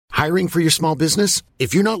Hiring for your small business?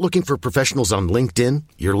 If you're not looking for professionals on LinkedIn,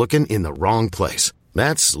 you're looking in the wrong place.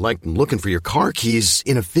 That's like looking for your car keys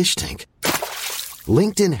in a fish tank.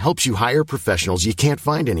 LinkedIn helps you hire professionals you can't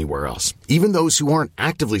find anywhere else, even those who aren't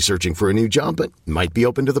actively searching for a new job but might be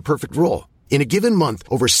open to the perfect role. In a given month,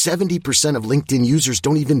 over 70% of LinkedIn users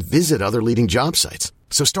don't even visit other leading job sites.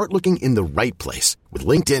 So start looking in the right place. With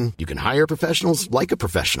LinkedIn, you can hire professionals like a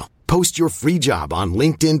professional. Post your free job on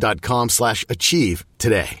linkedin.com/achieve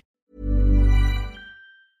today.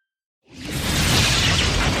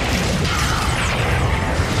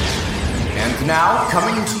 And now,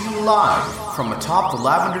 coming to you live from atop the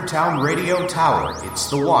Lavender Town Radio Tower, it's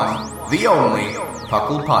the one, the only,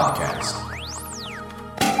 Puckle Podcast.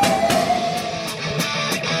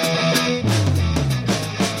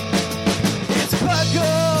 It's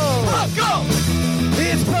Puckle! Puckle!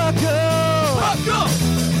 It's Puckle! Puckle!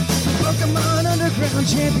 Pokemon Underground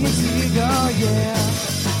Champions League, oh yeah!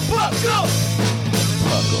 Puckle!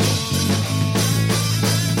 Puckle.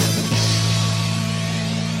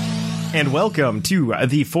 And welcome to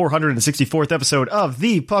the 464th episode of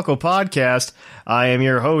the Puckle Podcast. I am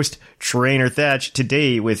your host, Trainer Thatch,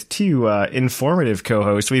 today with two informative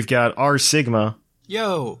co-hosts. We've got R Sigma.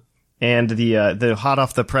 Yo. And the hot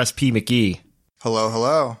off the press P McGee. Hello,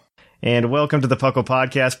 hello. And welcome to the Puckle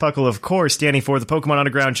Podcast. Puckle, of course, standing for the Pokemon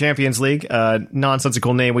Underground Champions League, a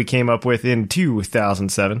nonsensical name we came up with in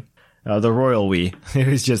 2007. The Royal We. It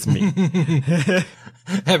was just me.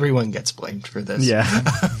 Everyone gets blamed for this. Yeah.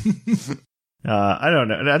 I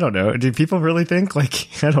don't know. Do people really think?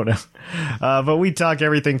 I don't know. But we talk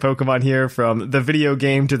everything Pokemon here, from the video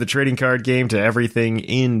game to the trading card game to everything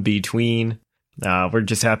in between. We're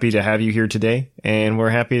just happy to have you here today, and we're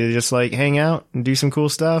happy to just hang out and do some cool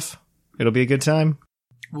stuff. It'll be a good time.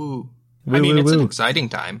 Woo. It's an exciting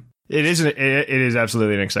time. It is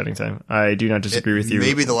absolutely an exciting time. I do not disagree with you.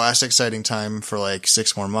 Maybe the last exciting time for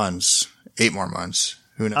 6 more months, 8 more months.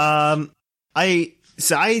 Who knows? I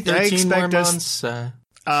expect us.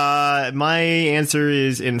 My answer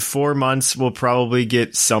is in 4 months we'll probably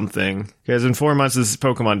get something, because in 4 months is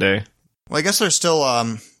Pokemon Day. Well, I guess there's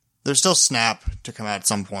still Snap to come out at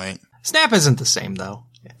some point. Snap isn't the same though.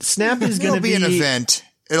 Snap is going to be an event.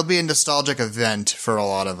 It'll be a nostalgic event for a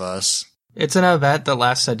lot of us. It's an event that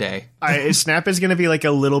lasts a day. Snap is going to be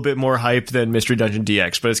a little bit more hype than Mystery Dungeon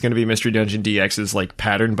DX, but it's going to be Mystery Dungeon DX's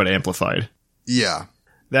pattern but amplified. Yeah.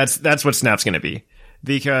 That's what Snap's going to be,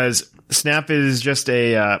 because Snap is just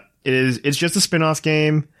it's just a spin-off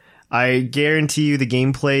game. I guarantee you the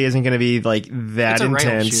gameplay isn't going to be that intense. It's a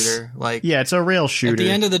rail shooter. Yeah, it's a rail shooter. At the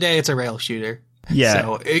end of the day, it's a rail shooter. Yeah.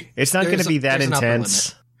 So it's not going to be that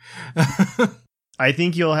intense. I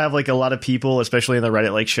think you'll have a lot of people, especially in the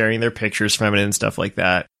Reddit, sharing their pictures from it and stuff like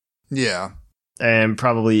that. Yeah. And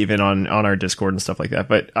probably even on our Discord and stuff like that.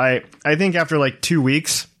 But I think after 2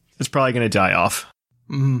 weeks, it's probably going to die off.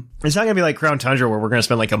 Mm-hmm. It's not going to be like Crown Tundra where we're going to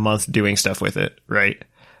spend a month doing stuff with it, right?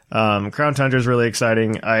 Crown Tundra is really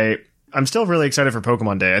exciting. I'm still really excited for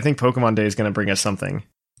Pokemon Day. I think Pokemon Day is going to bring us something.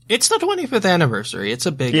 It's the 25th anniversary. It's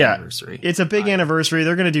a big anniversary. It's a big anniversary.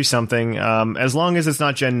 They're going to do something. As long as it's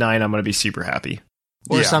not Gen 9, I'm going to be super happy.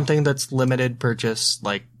 Or something that's limited purchase,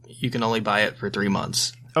 you can only buy it for 3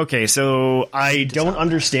 months. Okay, so I don't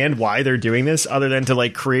understand why they're doing this other than to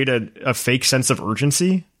create a fake sense of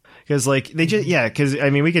urgency. Because they just because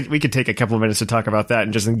we could take a couple of minutes to talk about that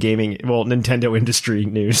and just in gaming, Nintendo industry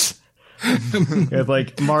news.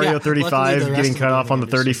 With Mario 35 getting cut off on the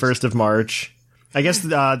 31st of March. I guess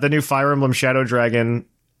the new Fire Emblem Shadow Dragon,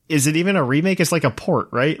 is it even a remake? It's a port,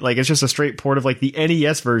 right? It's just a straight port of the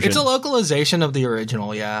NES version. It's a localization of the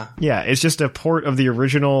original, yeah. Yeah, it's just a port of the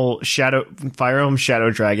original Fire Emblem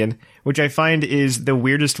Shadow Dragon, which I find is the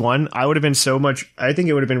weirdest one. I think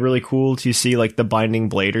it would have been really cool to see the Binding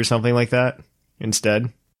Blade or something like that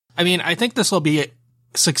instead. I think this will be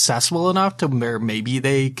successful enough to where maybe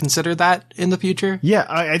they consider that in the future. Yeah,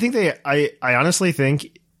 I think I honestly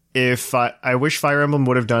think if I wish Fire Emblem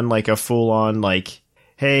would have done a full on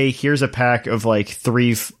hey, here's a pack of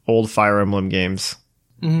 3 old Fire Emblem games.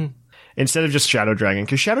 Mm-hmm. Instead of just Shadow Dragon.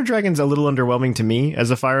 Because Shadow Dragon's a little underwhelming to me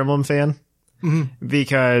as a Fire Emblem fan. Mm-hmm.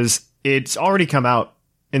 Because it's already come out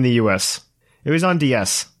in the US. It was on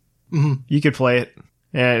DS. Mm-hmm. You could play it.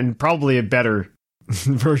 And probably a better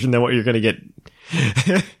version than what you're going to get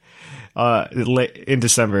in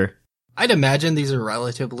December. I'd imagine these are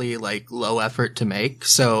relatively low effort to make.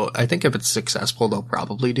 So I think if it's successful, they'll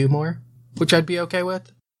probably do more, which I'd be okay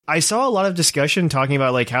with. I saw a lot of discussion talking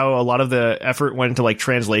about how a lot of the effort went into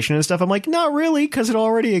translation and stuff. I'm not really, because it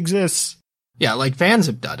already exists. Yeah, fans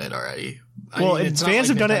have done it already. Fans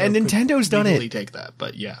have done it, and Nintendo's done it. Take that,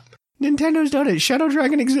 but yeah. Nintendo's done it. Shadow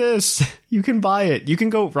Dragon exists. You can buy it. You can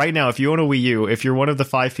go right now if you own a Wii U. If you're one of the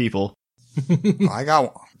 5 people, I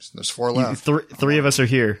got one. There's 4 left. Three of us are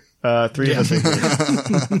here. 3 of us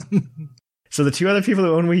are here. So the 2 other people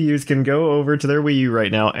who own Wii U's can go over to their Wii U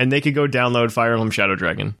right now, and they could go download Fire Emblem Shadow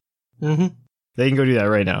Dragon. Mm-hmm. They can go do that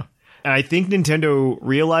right now. And I think Nintendo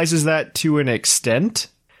realizes that to an extent.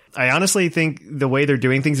 I honestly think the way they're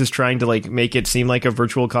doing things is trying to like make it seem like a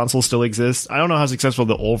virtual console still exists. I don't know how successful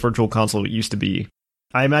the old virtual console used to be.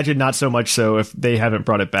 I imagine not so much so if they haven't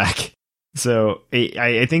brought it back. So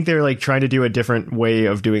I think they're like trying to do a different way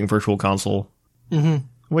of doing virtual console,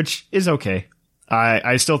 which is okay.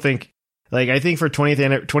 I still think, like, I think for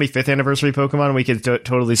 25th anniversary Pokemon, we could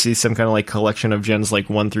totally see some kind of like collection of gens like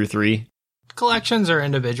 1 through 3. Collections or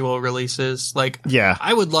individual releases. Like, yeah,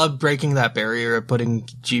 I would love breaking that barrier of putting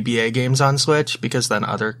GBA games on Switch, because then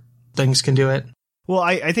other things can do it. Well,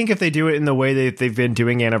 I think if they do it in the way that they've been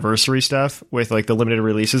doing anniversary stuff with like the limited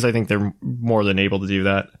releases, I think they're more than able to do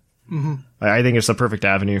that. Mm-hmm. I think it's the perfect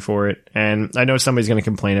avenue for it. And I know somebody's going to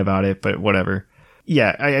complain about it, but whatever.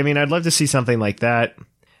 Yeah, I mean, I'd love to see something like that.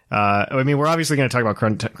 I mean, we're obviously going to talk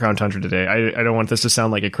about Crown Tundra today. I don't want this to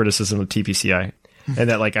sound like a criticism of TPCI.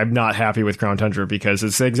 And that, like, I'm not happy with Crown Tundra, because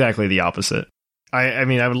it's exactly the opposite. I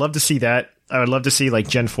mean, I would love to see that. I would love to see, like,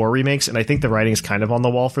 Gen 4 remakes, and I think the writing's kind of on the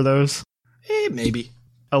wall for those. Maybe.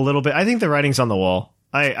 A little bit. I think the writing's on the wall.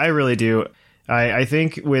 I really do. I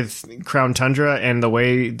think with Crown Tundra and the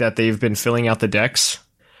way that they've been filling out the decks,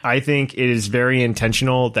 I think it is very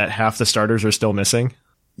intentional that half the starters are still missing.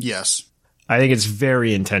 Yes. I think it's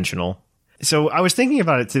very intentional. So I was thinking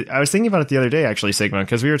about it. I was thinking about it the other day, actually, Sigma,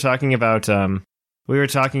 because we were talking about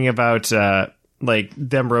like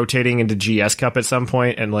them rotating into GS Cup at some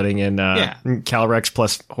point and letting in Calyrex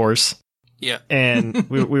plus Horse. Yeah. And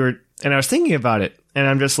we were, and I was thinking about it, and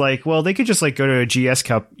I'm just like, well, they could just like go to a GS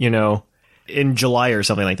Cup, you know, in July or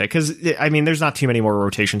something like that. Because I mean, there's not too many more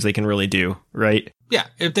rotations they can really do, right? Yeah.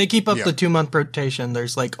 If they keep up the 2-month rotation,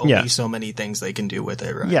 there's like only so many things they can do with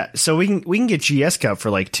it, right? Yeah. So we can get GS Cup for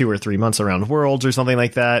like 2 or 3 months around Worlds or something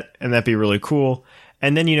like that, and that'd be really cool.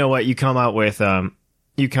 And then you know what? You come out with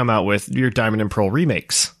your Diamond and Pearl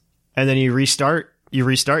remakes, and then you restart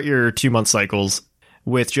your 2-month cycles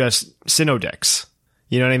with just Sinnoh decks.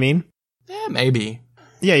 You know what I mean? Yeah, maybe.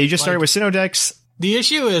 Yeah, you just started with Sinnoh decks. The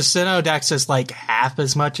issue is Sinnoh Dex is like half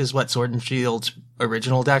as much as what Sword and Shield's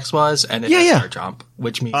original Dex was, and it has Star Jump,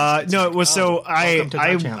 which means no, it was so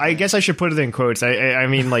I guess I should put it in quotes. I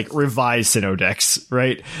mean like revised Sinnoh Dex,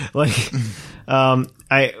 right? Like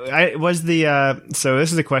I was the so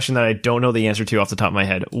this is a question that I don't know the answer to off the top of my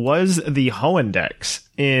head. Was the Hoenn Dex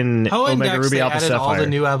in Omega Ruby Alpha added Sapphire all the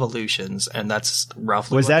new evolutions, and that's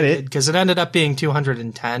roughly was that it? Because it ended up being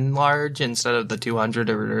 210 large instead of the 200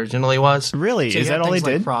 it originally was. Really? So is that all they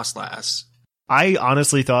did? Frostlass. I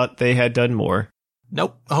honestly thought they had done more.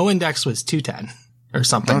 Nope. Hoenn Dex was 210 or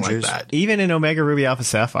something like that. Even in Omega Ruby Alpha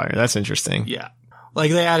Sapphire. That's interesting. Yeah.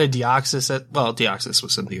 Like they added Deoxys Deoxys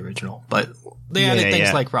was in the original, but they added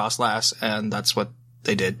things like Frostlass, and that's what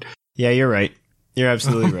they did. Yeah, you're right. You're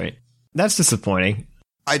absolutely right. That's disappointing.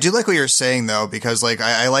 I do like what you're saying, though, because like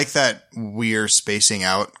I like that we're spacing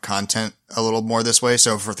out content a little more this way.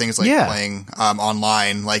 So for things like playing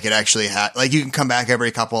online, like it actually like you can come back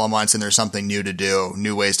every couple of months and there's something new to do,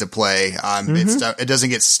 new ways to play. It doesn't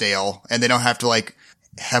get stale, and they don't have to like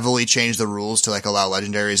heavily change the rules to like allow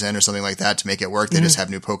legendaries in or something like that to make it work. They just have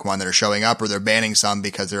new Pokemon that are showing up, or they're banning some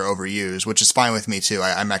because they're overused, which is fine with me too.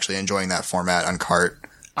 I'm actually enjoying that format on Cart. So.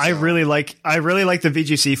 I really like the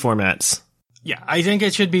VGC formats. Yeah, I think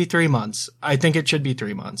it should be 3 months.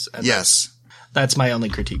 And yes. That's my only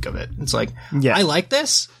critique of it. It's like, I like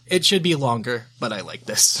this. It should be longer, but I like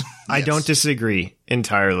this. I don't disagree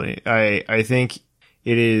entirely. I think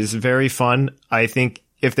it is very fun. I think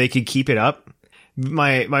if they could keep it up,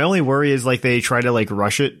 my only worry is like they try to like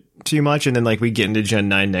rush it too much, and then like we get into Gen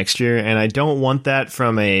 9 next year, and I don't want that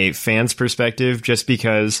from a fan's perspective, just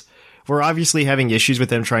because we're obviously having issues with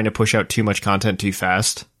them trying to push out too much content too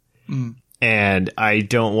fast. And I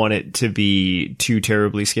don't want it to be too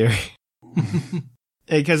terribly scary.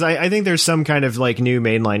 Because I think there's some kind of like new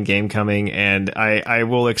mainline game coming, and I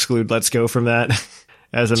will exclude Let's Go from that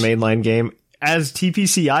as a mainline game, as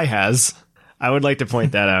TPCI has. I would like to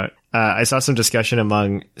point that out. I saw some discussion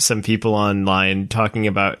among some people online talking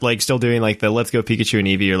about like still doing like the Let's Go Pikachu and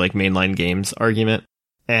Eevee or like mainline games argument.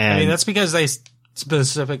 And I mean, that's because they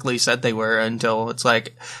specifically said they were, until it's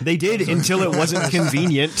like they did until it wasn't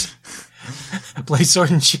convenient. Play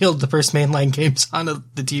Sword and Shield, the first mainline games on the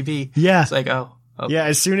TV. Yeah. It's like, oh. Okay. Yeah,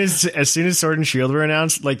 as soon as Sword and Shield were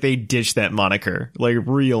announced, like they ditched that moniker like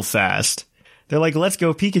real fast. They're like, let's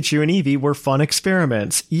go Pikachu and Eevee. We're fun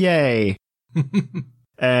experiments. Yay.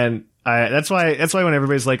 And that's why when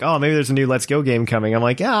everybody's like, oh, maybe there's a new Let's Go game coming, I'm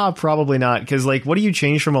like, probably not. Because, like, what do you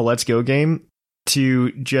change from a Let's Go game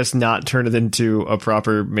to just not turn it into a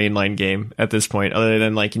proper mainline game at this point, other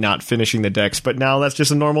than, like, not finishing the decks? But now that's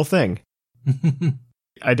just a normal thing.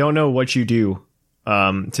 I don't know what you do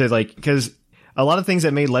to, like, because a lot of things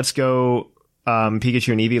that made Let's Go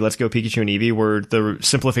Pikachu and Eevee, Let's Go Pikachu and Eevee, were the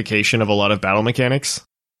simplification of a lot of battle mechanics.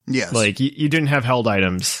 Yes. Like, you didn't have held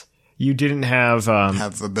items. You didn't have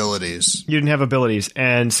abilities. You didn't have abilities.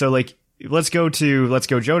 And so, like, let's go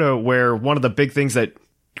Johto, where one of the big things that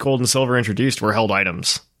Gold and Silver introduced were held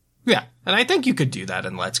items. Yeah, and I think you could do that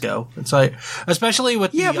in Let's Go. It's like, especially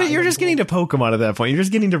with but you're just getting to Pokemon at that point. You're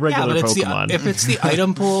just getting to regular Pokemon. If it's the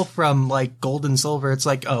item pool from, like, Gold and Silver, it's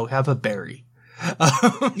like, oh, have a berry.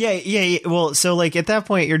 Yeah. Well, so, like, at that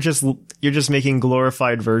point, you're just making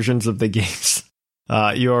glorified versions of the games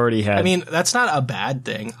you already had. I mean, that's not a bad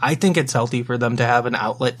thing. I think it's healthy for them to have an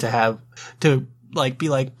outlet to be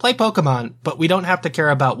like, play Pokemon, but we don't have to care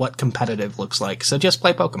about what competitive looks like. So just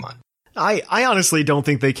play Pokemon. I honestly don't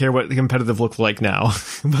think they care what the competitive looks like now.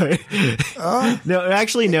 But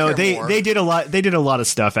no. They did a lot. They did a lot of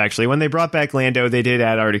stuff, actually. When they brought back Lando, they did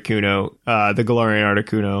add Articuno, the Galarian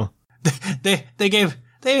Articuno. They gave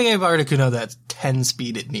Articuno that 10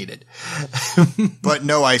 speed it needed. But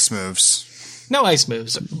no ice moves. No ice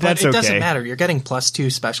moves. But it doesn't matter. You're getting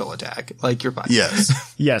 +2 special attack. Like, you're fine.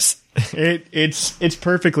 Yes. Yes. It's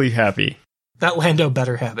perfectly happy. That Lando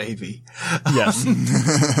better have AV. Yes.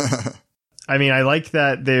 I mean, I like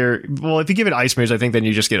that if you give it ice moves, I think then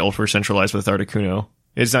you just get ultra centralized with Articuno.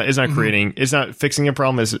 It's not creating, it's not fixing a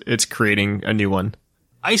problem, it's creating a new one.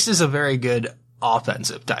 Ice is a very good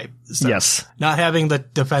offensive type. So yes. Not having the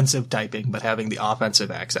defensive typing, but having the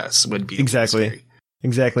offensive access would be exactly.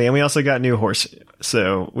 Exactly. And we also got new horse.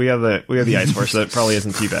 So we have the ice horse, so that probably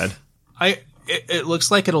isn't too bad. It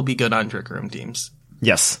looks like it'll be good on Trick Room teams.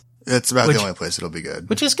 Yes. It's about the only place it'll be good.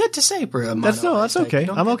 Which is good to say for a That's okay.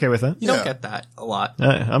 I'm okay with that. You don't get that a lot.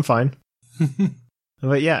 I'm fine.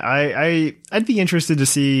 But yeah, I'd be interested to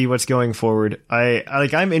see what's going forward.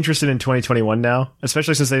 I'm interested in 2021 now,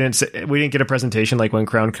 especially since we didn't get a presentation like when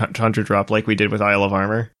Crown Tundra dropped, like we did with Isle of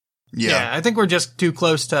Armor. Yeah, I think we're just too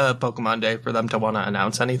close to Pokemon Day for them to want to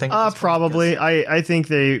announce anything. Probably. I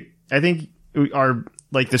think our,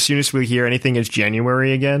 like, the soonest we hear anything is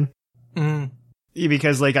January again. Mm.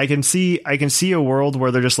 Because, like, I can see a world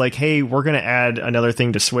where they're just like, hey, we're going to add another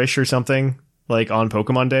thing to Swish or something, like, on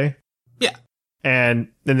Pokemon Day. Yeah. And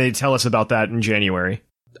then they tell us about that in January.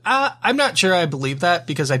 I'm not sure I believe that,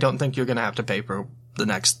 because I don't think you're going to have to pay for the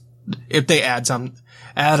next... If they add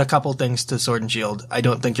a couple things to Sword and Shield, I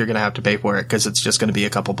don't think you're going to have to pay for it, because it's just going to be a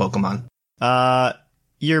couple Pokemon.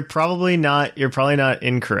 You're probably not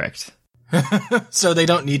incorrect. So they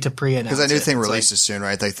don't need to pre-announce. Because that new thing releases soon,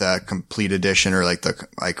 right? Like the complete edition, or like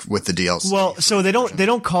with the DLC. Well, so they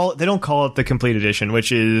don't call it the complete edition,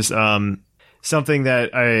 which is something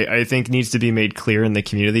that I think needs to be made clear in the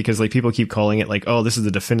community, because, like, people keep calling it like, oh, this is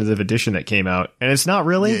the definitive edition that came out, and it's not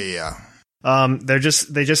really. Yeah. They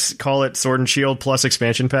just call it Sword and Shield plus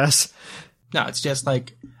expansion pass. No, it's just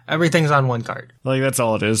like everything's on one card. Like, that's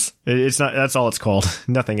all it is. It's not. That's all it's called.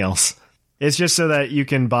 Nothing else. It's just so that you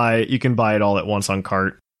can buy it all at once on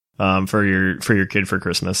cart for your kid for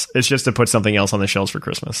Christmas. It's just to put something else on the shelves for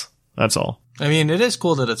Christmas. That's all. I mean, it is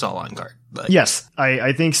cool that it's all on cart. But. Yes,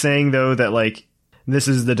 I think saying though that, like, this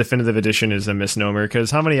is the definitive edition is a misnomer,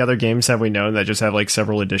 because how many other games have we known that just have, like,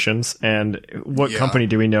 several editions? And what company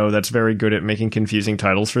do we know that's very good at making confusing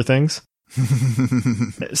titles for things?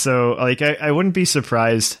 So, like, I wouldn't be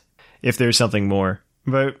surprised if there's something more.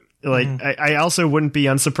 But, like, I also wouldn't be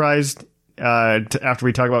unsurprised after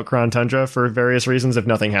we talk about Crown Tundra for various reasons if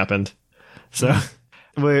nothing happened. So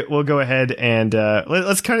we'll go ahead and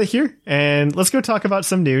let's cut it here, and let's go talk about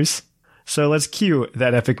some news. So let's cue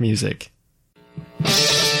that epic music.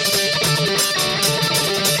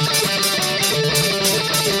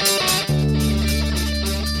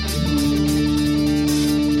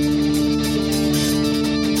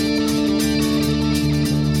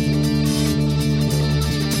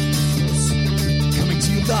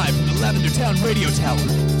 Lavender Town Radio Tower.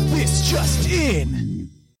 This just in.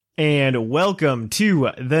 And welcome to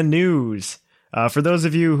the news. For those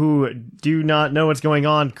of you who do not know what's going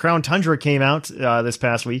on, Crown Tundra came out this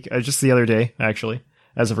past week, just the other day, actually,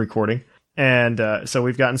 as of recording. And so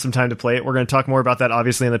we've gotten some time to play it. We're going to talk more about that,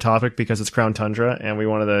 obviously, in the topic, because it's Crown Tundra, and we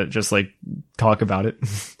wanted to just, like, talk about it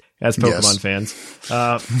as Pokemon fans.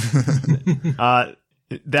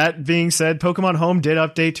 That being said, Pokemon Home did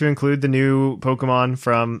update to include the new Pokemon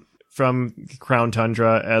from from Crown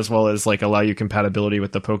Tundra, as well as like allow you compatibility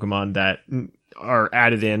with the Pokemon that are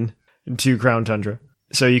added in to Crown Tundra.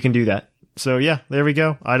 So you can do that. So yeah, there we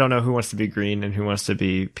go. I don't know who wants to be green and who wants to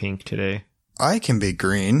be pink today. I can be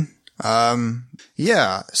green.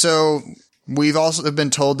 Yeah. So we've also been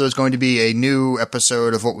told there's going to be a new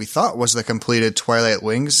episode of what we thought was the completed Twilight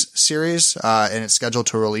Wings series, and it's scheduled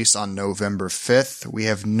to release on November 5th. We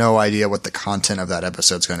have no idea what the content of that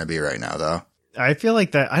episode's going to be right now, though. I feel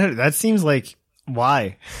like that seems like,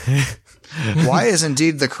 why? Why is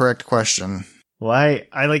indeed the correct question. Why?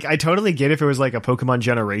 I totally get if it was like a Pokemon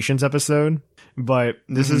Generations episode, but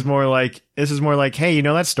this is more like, hey, you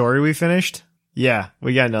know that story we finished? Yeah,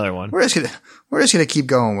 we got another one. We're just gonna keep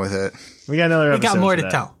going with it. We got another episode. We got more to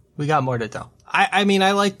tell. We got more to tell. I mean,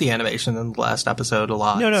 I liked the animation in the last episode a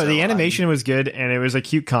lot. No, the animation was good, and it was a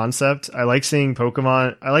cute concept. I like seeing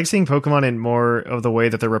Pokemon in more of the way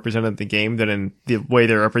that they're represented in the game than in the way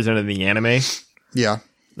they're represented in the anime. Yeah.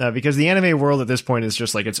 Because the anime world at this point is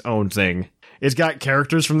just like its own thing. It's got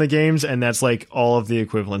characters from the games, and that's like all of the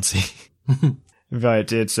equivalency.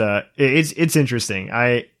 But it's interesting.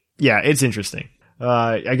 It's interesting.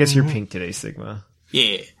 I guess you're pink today, Sigma.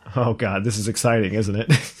 Yeah. Oh god, this is exciting, isn't it?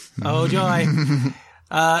 Oh joy.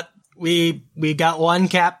 We got one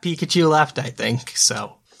Cap Pikachu left, I think.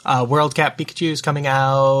 So, World Cap Pikachu is coming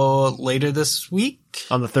out later this week.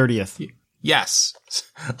 On the 30th. Yes,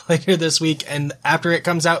 later this week. And after it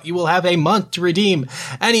comes out, you will have a month to redeem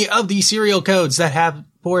any of the serial codes that have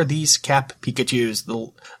for these Cap Pikachus.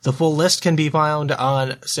 The full list can be found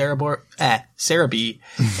on Cerebi,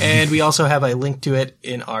 and we also have a link to it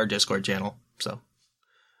in our Discord channel. So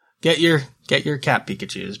get your Cap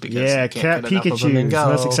Pikachus, because you can't Cap get enough of them Pikachu and is go.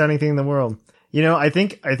 the most exciting thing in the world. You know, I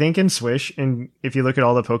think in Swish, and if you look at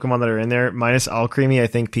all the Pokemon that are in there, minus Alcremie, I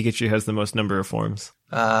think Pikachu has the most number of forms.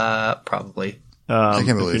 Probably. I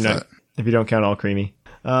can believe that. If you don't count Alcremie.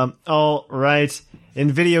 All right.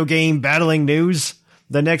 In video game battling news,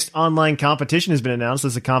 the next online competition has been announced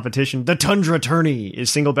as a competition. The Tundra Tourney is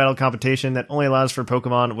single battle competition that only allows for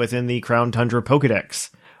Pokemon within the Crown Tundra Pokedex.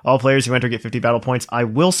 All players who enter get 50 battle points. I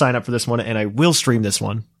will sign up for this one, and I will stream this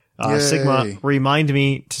one. Sigma, remind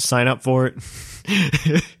me to sign up for it.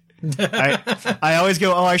 I always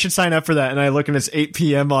go, I should sign up for that, and I look and it's 8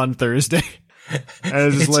 p.m. on Thursday. And I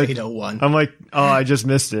was just It's like, 8:01. I'm like, I just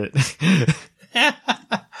missed it.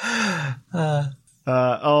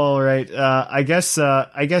 All right. I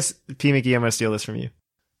guess P. Mickey, I'm gonna steal this from you.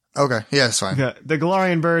 Okay. Yeah, it's fine. The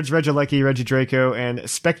Galarian Birds, Regieleki, Regidraco, and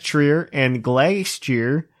Spectrier and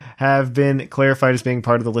Glacier have been clarified as being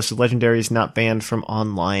part of the list of legendaries not banned from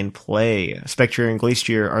online play. Spectrier and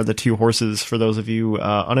Glacier are the two horses for those of you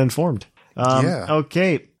uninformed.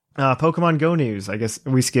 Okay. Pokemon Go news. I guess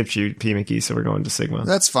we skipped you, P. Mickey, so we're going to Sigma.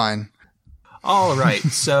 That's fine. All right.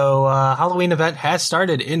 So, Halloween event has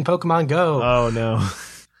started in Pokemon Go. Oh, no.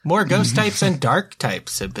 More ghost types and dark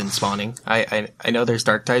types have been spawning. I know there's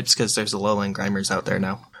dark types because there's Alolan Grimers out there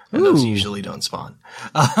now. And those usually don't spawn.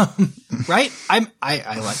 Right? I like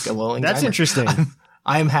Alolan Grimer. That's interesting.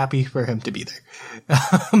 I'm happy for him to be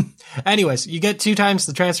there. Anyways, you get 2 times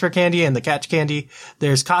the transfer candy and the catch candy.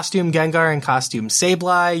 There's costume Gengar and costume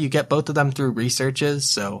Sableye. You get both of them through researches,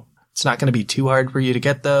 so it's not going to be too hard for you to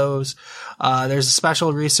get those. There's a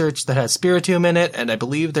special research that has Spiritomb in it, and I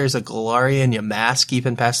believe there's a Galarian Yamask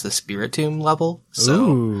even past the Spiritomb level. So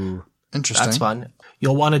Ooh. Interesting. that's fun.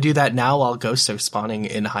 You'll want to do that now while ghosts are spawning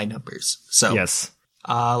in high numbers. So Yes.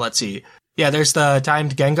 let's see. Yeah, there's the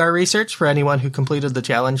timed Gengar research for anyone who completed the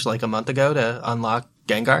challenge like a month ago to unlock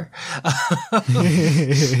Gengar.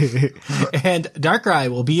 And Darkrai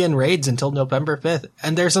will be in raids until November 5th.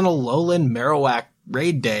 And there's an Alolan Marowak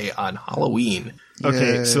raid day on Halloween.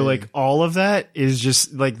 Okay, Yay. so like all of that is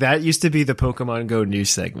just like that used to be the Pokemon Go news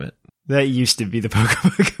segment. That used to be the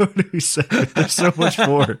Pokemon Go news segment. There's so much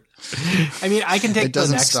more. I mean, I can take the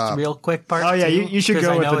doesn't next stop. real quick part. Oh yeah, too, you should 'cause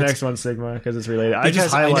go I with know the it's- next one, Sigma, because it's related. I just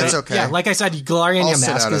because I know, highlight. It's okay. Yeah, like I said, Galarian I'll sit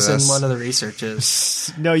out Yamask of is in this. one of the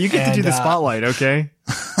researches. No, you get to do And, the spotlight, okay?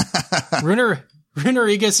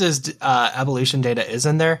 Runerigus' evolution data is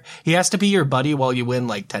in there. He has to be your buddy while you win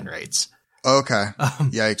like 10 raids. Okay.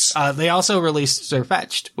 Yikes. They also released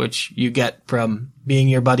Surfetched, which you get from being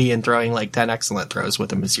your buddy and throwing like 10 excellent throws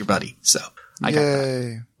with him as your buddy. So I got that.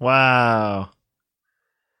 Yay. Wow.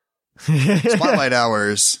 Spotlight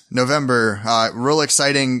hours. November. Real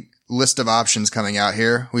exciting list of options coming out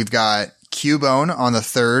here. We've got Cubone on the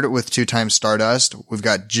 3rd with 2 times Stardust. We've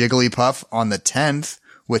got Jigglypuff on the 10th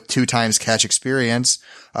with 2 times Catch Experience.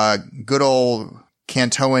 Good old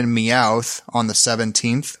Kantoan Meowth on the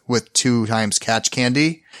 17th with 2 times Catch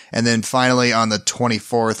Candy. And then finally on the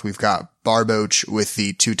 24th, we've got Barboach with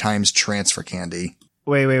the 2 times transfer candy.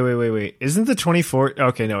 Wait. Isn't the 24th?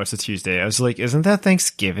 Okay, no, it's a Tuesday. I was like, isn't that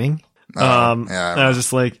Thanksgiving? Yeah, I was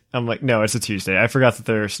just like, no, it's a Tuesday. I forgot that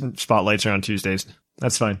their spotlights are on Tuesdays.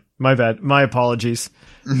 That's fine. My bad. My apologies.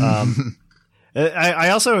 I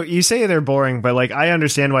also, you say they're boring, but like, I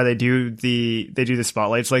understand why they do the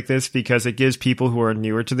spotlights like this, because it gives people who are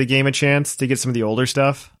newer to the game a chance to get some of the older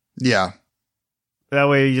stuff. Yeah. That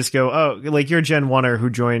way you just go, oh, like you're a Gen 1er who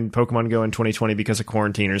joined Pokemon Go in 2020 because of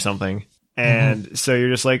quarantine or something. And so you're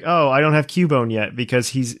just like, oh, I don't have Cubone yet because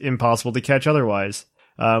he's impossible to catch otherwise.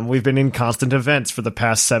 We've been in constant events for the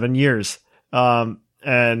past 7 years.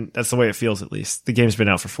 And that's the way it feels, at least. The game's been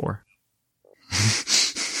out for 4.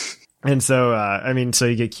 And so, so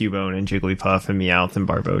you get Cubone and Jigglypuff and Meowth and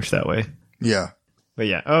Barboach that way. Yeah. But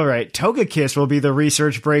yeah, all right. Togekiss will be the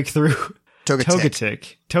research breakthrough.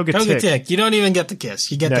 Togetic. You don't even get the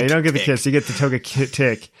kiss. You get you don't get the kiss. You get the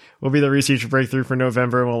Togetic. Will be the research breakthrough for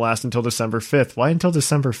November and will last until December 5th. Why until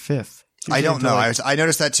December 5th? I don't know. I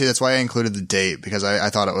noticed that too. That's why I included the date, because I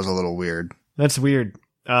thought it was a little weird. That's weird.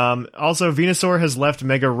 Also, Venusaur has left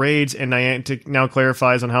Mega Raids, and Niantic now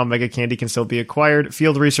clarifies on how Mega Candy can still be acquired.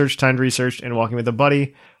 Field research, timed research, and walking with a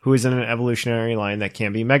buddy who is in an evolutionary line that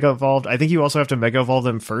can be Mega Evolved. I think you also have to Mega Evolve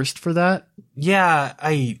them first for that. Yeah,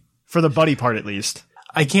 for the buddy part, at least.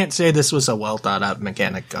 I can't say this was a well thought out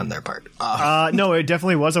mechanic on their part. No, it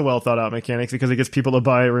definitely was a well thought out mechanic because it gets people to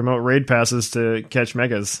buy remote raid passes to catch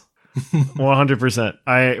Megas. 100%.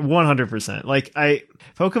 100%. Like,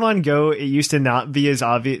 Pokemon Go, it used to not be as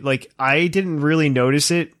obvious. Like, I didn't really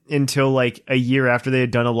notice it until like a year after they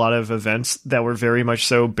had done a lot of events that were very much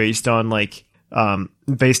so based on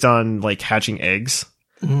hatching eggs.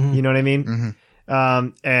 Mm-hmm. You know what I mean? Mm-hmm.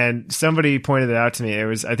 And somebody pointed it out to me.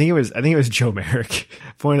 I think it was Joe Merrick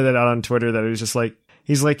pointed it out on Twitter that it was just like,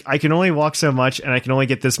 he's like, I can only walk so much and I can only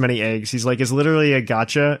get this many eggs. He's like, it's literally a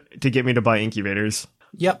gotcha to get me to buy incubators.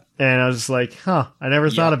 Yep. And I was just like, I never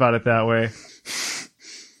thought about it that way.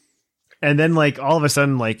 And then like all of a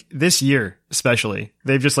sudden, like this year, especially,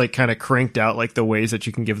 they've just like kind of cranked out like the ways that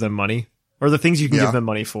you can give them money or the things you can give them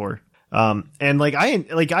money for. And like I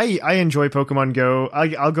enjoy Pokemon Go.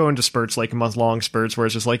 I'll go into spurts, like month-long spurts where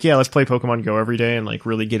it's just like, yeah, let's play Pokemon Go every day and like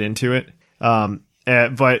really get into it. But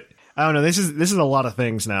I don't know. This is a lot of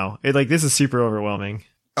things now. This is super overwhelming.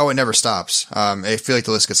 Oh, it never stops. I feel like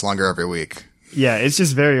the list gets longer every week. Yeah, it's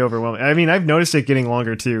just very overwhelming. I mean, I've noticed it getting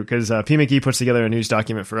longer too, because P. McGee puts together a news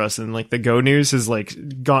document for us, and like the Go news has like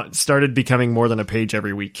started becoming more than a page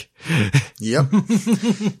every week. Yep.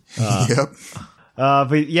 Yep.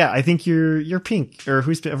 But yeah, I think you're Pink, or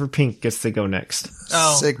who's ever Pink gets to go next.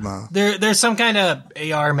 Oh, Sigma. There's some kind of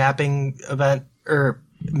AR mapping event or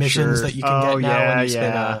missions that you can get now when you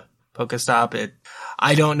spin a Pokestop.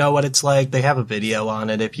 I don't know what it's like. They have a video on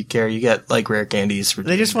it if you care. You get like rare candies for.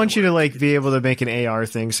 They just want you to like be able to make an AR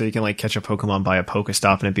thing so you can like catch a Pokemon by a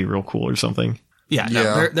Pokestop and it'd be real cool or something. Yeah,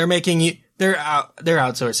 no, they're making you. They're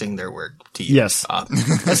outsourcing their work to you. Yes,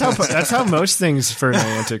 that's how most things for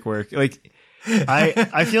Niantic work. Like,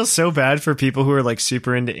 I feel so bad for people who are like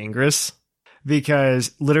super into Ingress,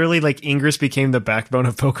 because literally like Ingress became the backbone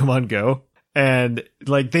of Pokemon Go, and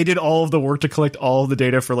like they did all of the work to collect all of the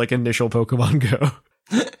data for like initial Pokemon Go.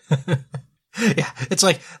 Yeah, it's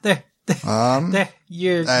like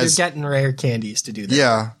you're getting rare candies to do that.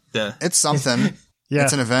 Yeah, it's something. Yeah,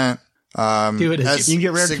 it's an event. Do it. You can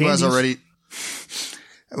get rare Sigma's candies already,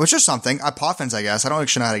 which is something. Poffins, I guess. I don't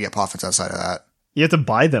actually know how to get Poffins outside of that. You have to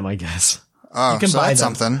buy them, I guess. Oh, you can buy them.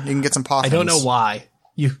 Something. You can get some Poffins. I don't know why.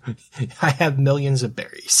 I have millions of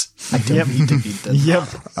berries. I don't need to feed them. Yep.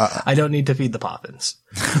 I don't need to feed the Poffins.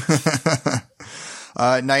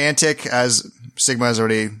 Niantic, as Sigma has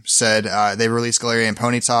already said, they released Galarian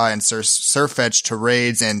Ponyta and Surfetch to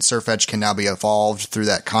raids, and Surfetch can now be evolved through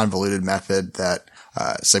that convoluted method that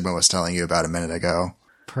Sigma was telling you about a minute ago.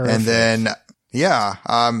 Perfect. And then,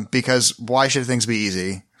 because why should things be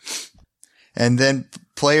easy? And then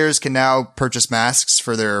players can now purchase masks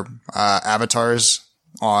for their avatars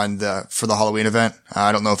for the Halloween event.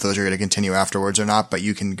 I don't know if those are going to continue afterwards or not, but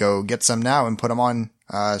you can go get some now and put them on.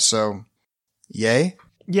 So, yay.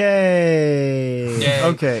 Yay.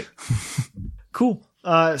 Okay. Cool.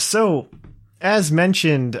 So, as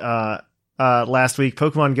mentioned last week,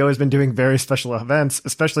 Pokemon Go has been doing very special events,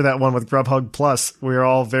 especially that one with Grubhub Plus. We're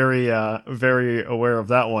all very, very aware of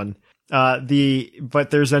that one.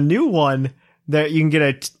 But there's a new one that you can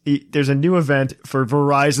get there's a new event for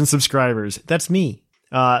Verizon subscribers. That's me.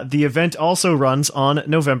 The event also runs on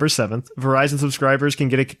November 7th. Verizon subscribers can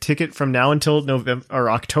get a ticket from now until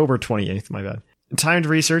October 28th. My bad. Timed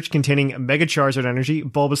research containing Mega Charizard Energy,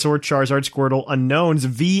 Bulbasaur, Charizard, Squirtle, Unknowns,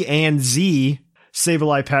 V and Z,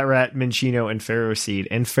 Sableye, Patrat, Minccino, and Ferroseed.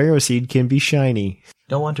 And Ferroseed can be shiny.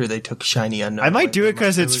 No wonder they took shiny Unknown. I might do it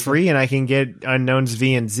because it's free and I can get Unknowns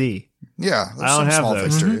V and Z. Yeah, I don't have small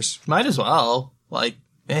those. fixtures. Might as well. Like,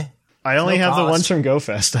 I only No have the cost. ones from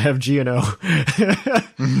GoFest. I have G and O. I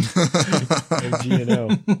have G and O.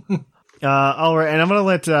 All right, and I'm gonna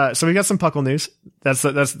let. So we got some Puckle news. That's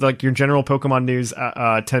like your general Pokemon news.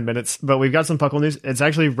 10 minutes, but we've got some Puckle news. It's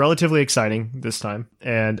actually relatively exciting this time,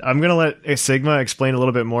 and I'm gonna let Sigma explain a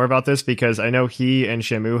little bit more about this because I know he and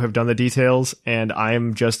Shamu have done the details, and I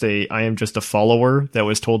am just a follower that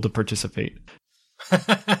was told to participate.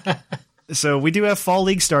 So we do have Fall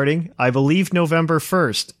League starting, I believe November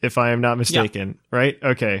 1st, if I am not mistaken. Right?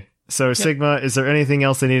 Okay. So Sigma, is there anything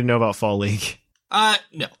else they need to know about Fall League?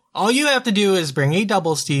 No. All you have to do is bring a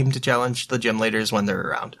doubles team to challenge the gym leaders when they're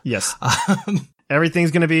around. Yes.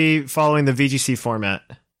 Everything's going to be following the VGC format.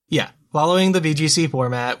 Yeah. Following the VGC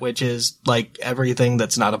format, which is like everything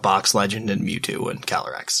that's not a box legend and Mewtwo and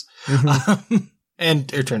Calyrex. And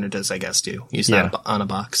Eternatus, I guess, too. He's not on a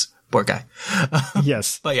box. Poor guy.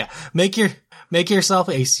 Yes. But yeah, make yourself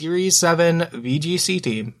a Series 7 VGC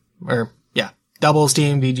team. Or, doubles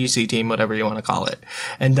team, VGC team, whatever you want to call it.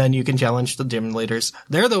 And then you can challenge the gym leaders.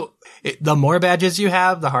 They're the more badges you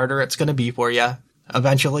have, the harder it's going to be for you.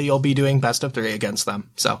 Eventually you'll be doing best of 3 against them.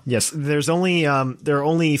 So yes, there's only, there are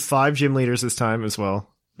only 5 gym leaders this time as well.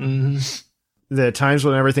 Mm-hmm. The times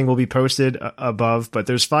when everything will be posted above, but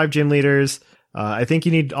there's 5 gym leaders. I think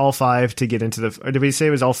you need all 5 to get into the, or did we say it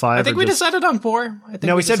was all 5? I think we decided on 4.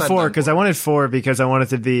 No, we said 4 because I wanted 4 because I wanted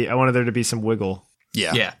there to be some wiggle.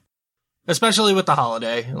 Yeah. Yeah. Especially with the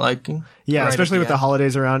holiday, like especially with the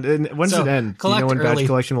holidays around. And when's it end? Do you know when early. badge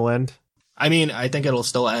collection will end? I mean, I think it'll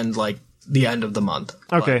still end like the end of the month.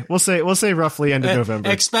 Okay, we'll say roughly end of November.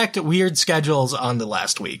 Expect weird schedules on the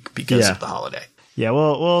last week because of the holiday. Yeah,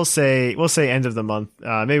 we'll say end of the month.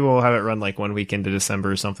 Maybe we'll have it run like 1 week into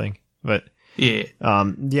December or something. But do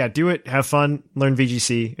it, have fun, learn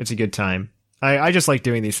VGC. It's a good time. I just like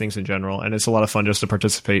doing these things in general, and it's a lot of fun just to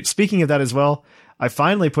participate. Speaking of that as well, I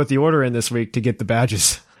finally put the order in this week to get the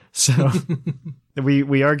badges. So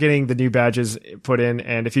we are getting the new badges put in,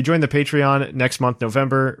 and if you join the Patreon next month,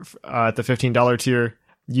 November, at the $15 tier,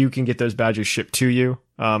 you can get those badges shipped to you.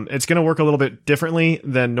 It's going to work a little bit differently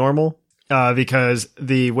than normal, because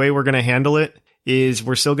the way we're going to handle it is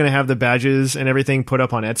we're still going to have the badges and everything put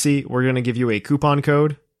up on Etsy. We're going to give you a coupon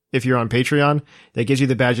code if you're on Patreon that gives you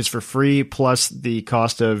the badges for free plus the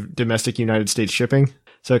cost of domestic United States shipping.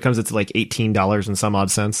 So it comes to like $18 and some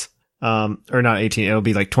odd cents. Or not 18, it'll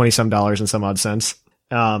be like 20 some dollars and some odd cents.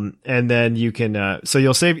 And then you can, so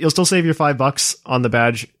you'll still save your $5 on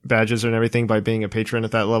the badges and everything by being a patron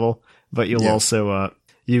at that level, but you'll also,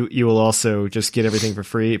 you will also just get everything for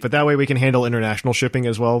free. But that way we can handle international shipping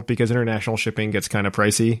as well, because international shipping gets kind of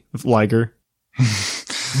pricey with Liger.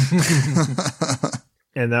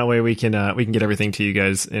 And that way we can get everything to you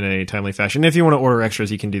guys in a timely fashion. If you want to order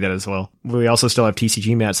extras, you can do that as well. We also still have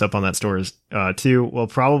TCG mats up on that store too. We'll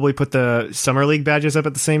probably put the Summer League badges up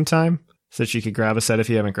at the same time so that you could grab a set if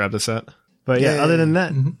you haven't grabbed a set. But other than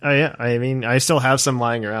that, I mean, I still have some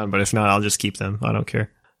lying around, but if not, I'll just keep them. I don't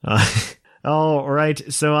care. All right.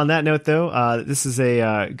 So on that note, though, this is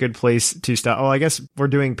a good place to stop. Oh, I guess we're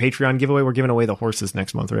doing Patreon giveaway. We're giving away the horses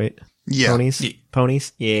next month, right? Yeah.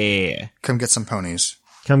 Ponies. Yeah. Come get some ponies.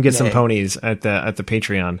 Come get some ponies at the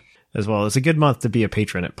Patreon as well. It's a good month to be a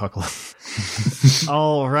patron at Puckle.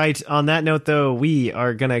 All right. On that note, though, we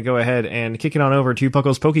are going to go ahead and kick it on over to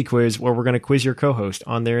Puckle's Poke Quiz, where we're going to quiz your co-host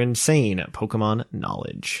on their insane Pokemon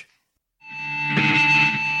knowledge.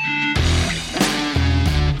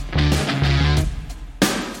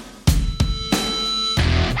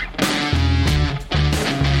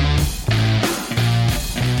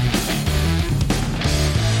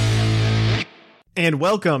 And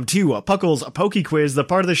welcome to Puckle's Poke Quiz, the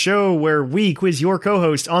part of the show where we quiz your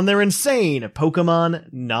co-host on their insane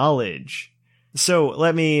Pokemon knowledge. So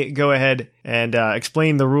let me go ahead and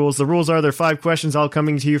explain the rules. The rules are there are 5 questions all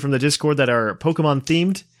coming to you from the Discord that are Pokemon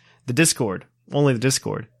themed. The Discord. Only the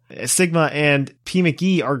Discord. Sigma and P.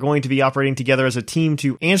 McGee are going to be operating together as a team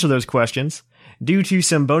to answer those questions. Due to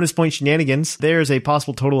some bonus point shenanigans, there's a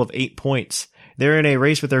possible total of 8 points. They're in a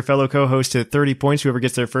race with their fellow co-host to 30 points. Whoever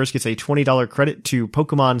gets there first gets a $20 credit to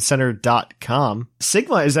PokemonCenter.com.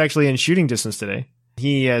 Sigma is actually in shooting distance today.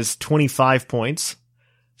 He has 25 points.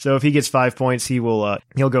 So if he gets 5 points, he'll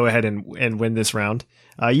go ahead and win this round.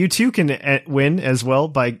 You too can win as well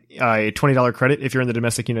by a $20 credit if you're in the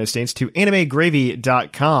domestic United States to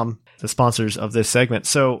AnimeGravy.com. the sponsors of this segment.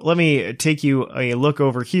 So let me take you a look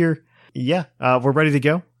over here. Yeah, we're ready to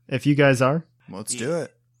go. If you guys are. Let's do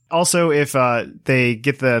it. Also, if they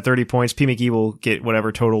get the 30 points, P. McGee will get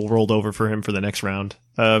whatever total rolled over for him for the next round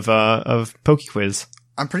of Poke Quiz.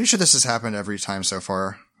 I'm pretty sure this has happened every time so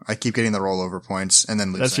far. I keep getting the rollover points and then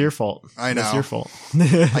losing. That's your fault. I know. That's your fault.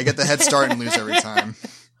 I get the head start and lose every time.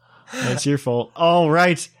 That's your fault. All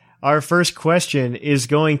right. Our first question is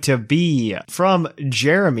going to be from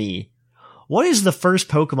Jeremy. What is the first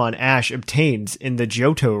Pokemon Ash obtains in the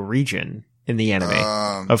Johto region in the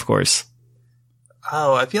anime? Of course.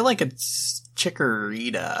 Oh, I feel like it's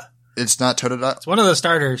Chikorita. It's not Totodile? It's one of the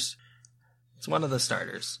starters.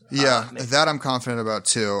 Yeah, that I'm confident about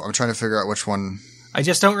too. I'm trying to figure out which one. I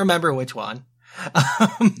just don't remember which one.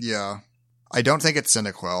 Yeah. I don't think it's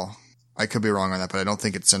Cyndaquil. I could be wrong on that, but I don't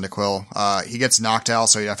think it's Cyndaquil. He gets Noctowl,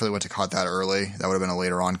 so he definitely went to caught that early. That would have been a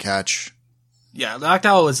later on catch. Yeah,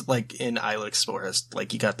 Noctowl was like in Ilex Forest. Like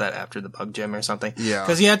he got that after the Bug Gym or something. Yeah.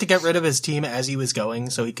 Because he had to get rid of his team as he was going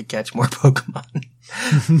so he could catch more Pokemon.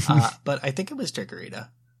 But I think it was Chikorita.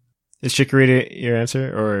 Is Chikorita your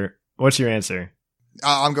answer, or what's your answer?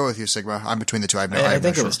 I'm going with you, Sigma. I'm between the two. I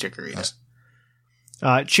think it was Chikorita. Yes.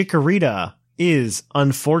 Chikorita is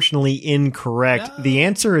unfortunately incorrect. No. The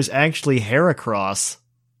answer is actually Heracross.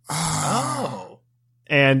 Oh.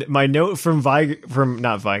 And my note from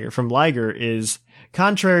Liger is,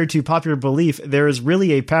 contrary to popular belief, there is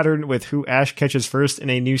really a pattern with who Ash catches first in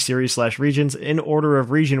a new series / regions. In order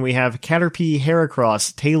of region, we have Caterpie,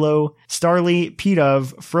 Heracross, Tailo, Starly,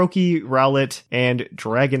 Pidove, Froakie, Rowlet, and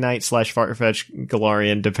Dragonite / Farfetch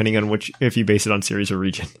Galarian, depending on if you base it on series or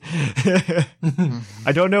region.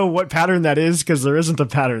 I don't know what pattern that is, because there isn't a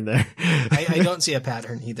pattern there. I don't see a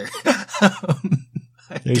pattern either.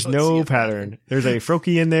 There's no pattern. There's a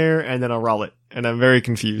Froakie in there and then a Rowlet, and I'm very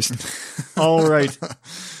confused. All right.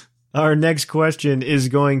 Our next question is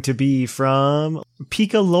going to be from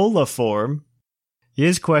Picalola Form.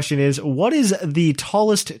 His question is, what is the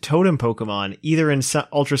tallest totem Pokemon, either in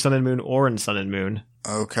Ultra Sun and Moon or in Sun and Moon?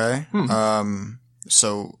 Okay.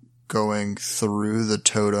 So going through the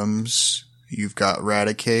totems, you've got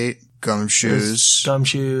Raticate, Gumshoes,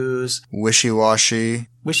 Wishy-Washy.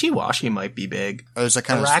 Wishy-Washy might be big. Is that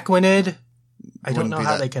kind Araquanid? I don't know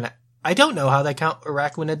how that. I don't know how they count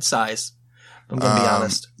Araquanid's size. I'm going to be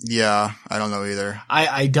honest. Yeah, I don't know either.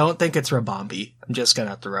 I don't think it's Rabombi. I'm just going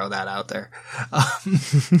to throw that out there.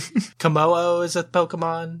 Komodo is a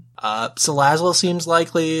Pokemon. Salazzle seems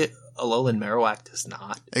likely. Alolan Marowak does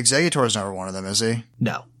not. Exeggutor is never one of them, is he?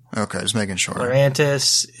 No. Okay, just making sure.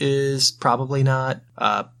 Lurantis is probably not.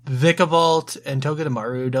 Vikavolt and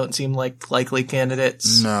Togedemaru don't seem like likely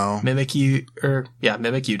candidates. No.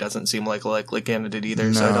 Mimikyu doesn't seem like a likely candidate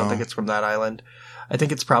either, so I don't think it's from that island. I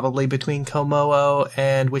think it's probably between Komodo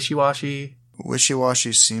and Wishy-Washy.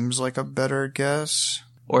 Wishy-Washy seems like a better guess.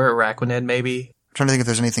 Or Araquanid, maybe. I'm trying to think if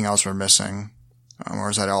there's anything else we're missing. Or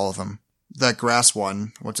is that all of them? That grass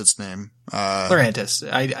one, what's its name? Lurantis.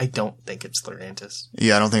 I don't think it's Lurantis.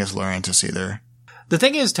 Yeah, I don't think it's Lurantis either. The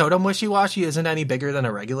thing is, Totem Wishy-Washy isn't any bigger than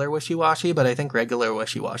a regular Wishy-Washy, but I think regular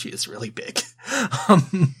Wishy-Washy is really big.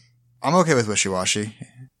 I'm okay with Wishy-Washy.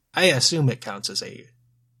 I assume it counts as a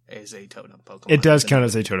totem Pokemon. It does count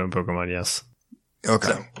as a totem Pokemon, yes. Okay.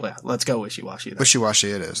 So, yeah, let's go Wishy-Washy then.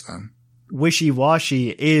 Wishy-Washy it is, then.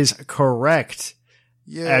 Wishy-Washy is correct.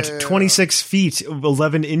 Yeah. At 26 feet,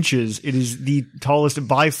 11 inches, it is the tallest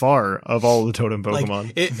by far of all the totem Pokemon.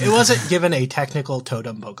 Like, it wasn't given a technical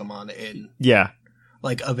totem Pokemon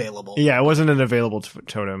available. Yeah, it wasn't an available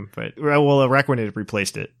totem, but, Araquanid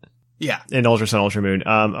replaced it. Yeah. In Ultra Sun, Ultra Moon.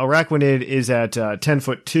 Araquanid is at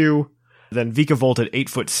 10'2", then Vikavolt at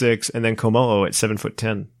 8'6", and then Komodo at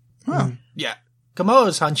 7'10". Oh. Yeah.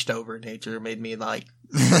 Komodo's hunched over nature made me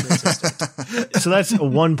resistant. So that's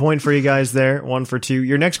 1 point for you guys there, 1 for 2.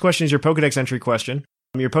 Your next question is your Pokedex entry question.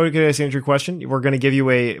 Your Pokedex entry question, we're going to give you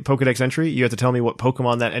a Pokedex entry. You have to tell me what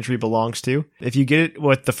Pokemon that entry belongs to. If you get it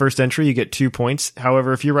with the first entry, you get 2 points.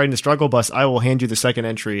 However, if you're riding the Struggle Bus, I will hand you the second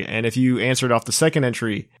entry. And if you answered off the second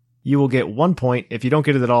entry, you will get 1 point. If you don't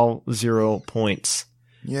get it at all, 0 points.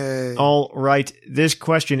 Yay. All right. This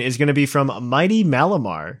question is going to be from Mighty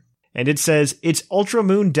Malamar. And it says, its Ultra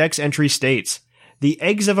Moon Dex entry states, the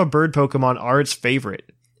eggs of a bird Pokemon are its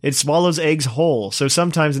favorite. It swallows eggs whole, so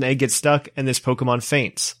sometimes an egg gets stuck and this Pokemon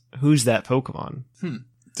faints. Who's that Pokemon?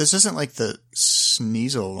 This isn't like the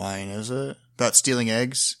Sneasel line, is it? About stealing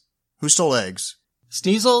eggs? Who stole eggs?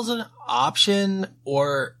 Sneasel's an option,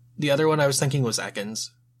 or the other one I was thinking was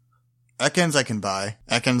Ekans. Ekans I can buy.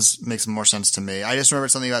 Ekans makes more sense to me. I just remember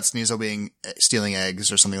something about Sneasel stealing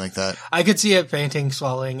eggs or something like that. I could see it fainting,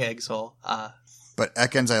 swallowing eggs whole. But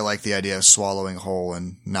Ekans, I like the idea of swallowing whole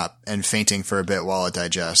and fainting for a bit while it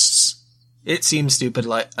digests. It seems stupid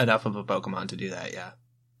enough of a Pokemon to do that, yeah.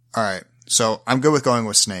 All right. So I'm good with going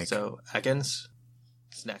with Snake. So Ekans,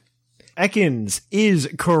 Snack. Ekans is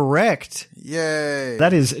correct. Yay.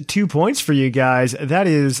 That is 2 points for you guys. That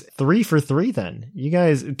is 3 for 3 then. You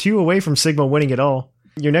guys 2 away from Sigma winning it all.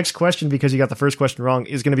 Your next question, because you got the first question wrong,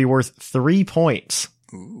 is going to be worth 3 points.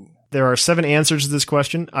 Ooh. There are 7 answers to this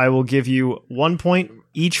question. I will give you 1 point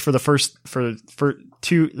each for the first for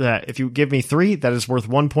 2. That if you give me 3, that is worth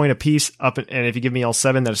 1 point apiece. And if you give me all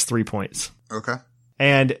 7, that is 3 points. Okay.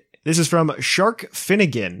 And this is from Shark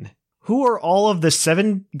Finnegan. Who are all of the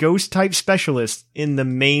 7 ghost-type specialists in the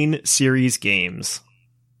main series games?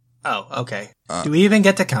 Oh, okay. Do we even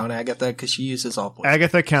get to count Agatha? Because she uses all points.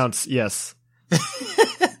 Agatha counts, yes.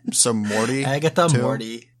 So Morty. Agatha, 2.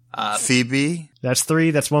 Morty. Phoebe. That's 3.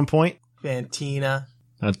 That's 1 point. Fantina.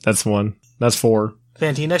 That's 1. That's 4.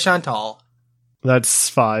 Fantina Chantal. That's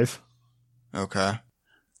 5. Okay.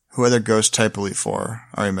 Who other ghost type Elite Four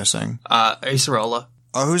are you missing? Acerola.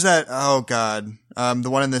 Oh, who's that? Oh, God. The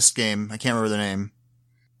one in this game. I can't remember the name.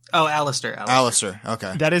 Oh, Alistair. Alistair.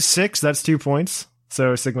 Okay. That is 6. That's 2 points.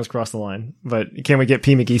 So Sigma's crossed the line. But can we get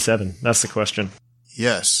P. McGee 7? That's the question.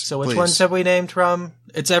 Yes. So which please. ones have we named from?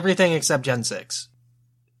 It's everything except Gen 6.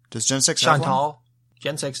 Does Gen 6 have one? Chantal.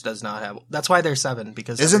 Gen 6 does not have. That's why there's 7,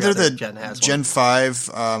 because Isn't there the Gen has Gen one. 5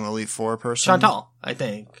 Elite Four person? Chantal, I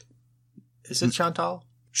think. Is it Chantal?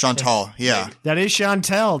 Chantal, yeah. That is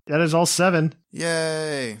Chantel. That is all 7.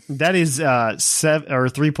 Yay. That is 7 or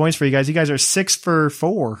 3 points for you guys. You guys are 6 for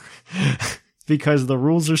 4 because the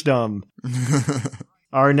rules are dumb.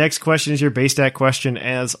 Our next question is your base stat question,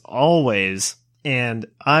 as always. And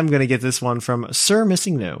I'm going to get this one from Sir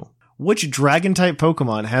Missing No. Which dragon-type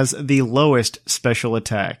Pokemon has the lowest special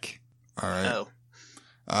attack? All right.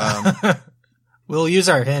 Oh. We'll use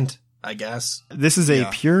our hint, I guess. This is a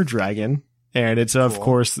pure dragon, and it's, of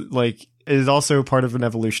course, like, it is also part of an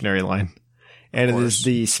evolutionary line. And it is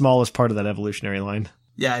the smallest part of that evolutionary line.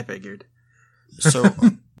 Yeah, I figured. So,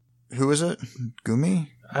 who is it? Gumi?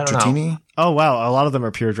 I don't know. Oh, wow. A lot of them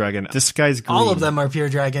are pure dragon. This guy's green. All of them are pure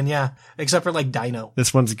dragon, yeah. Except for, like, Dino.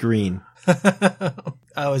 This one's green.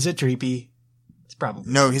 Oh, is it Dreepy? It's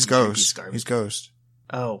probably. No, he's Ghost. He's Ghost.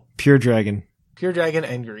 Oh. Pure dragon. Pure dragon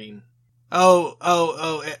and green. Oh,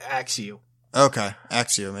 Axew. Okay.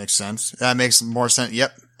 Axew makes sense. That makes more sense.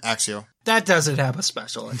 Yep. Axew. That doesn't have a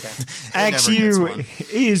special attack. Axew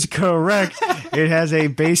is correct. It has a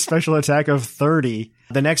base special attack of 30.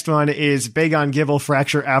 The next one is Bagon, Gible,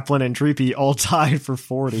 Fracture, Applin, and Dreepy, all tied for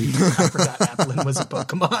 40. I forgot Applin was a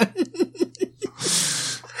Pokemon.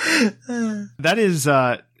 That is,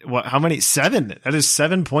 how many? 7. That is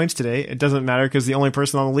 7 points today. It doesn't matter because the only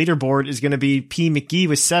person on the leaderboard is going to be P. McGee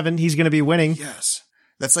with 7. He's going to be winning. Yes.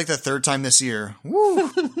 That's like the 3rd time this year.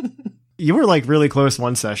 Woo! You were like really close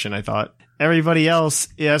one session, I thought. Everybody else,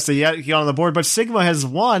 so you got on the board, but Sigma has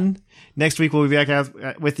won. Next week we'll be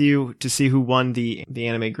back with you to see who won the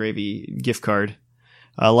Anime Gravy gift card.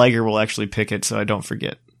 Liger will actually pick it, so I don't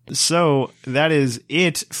forget. So that is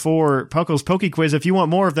it for Puckle's Poke Quiz. If you want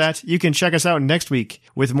more of that, you can check us out next week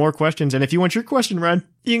with more questions. And if you want your question read,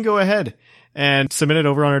 you can go ahead and submit it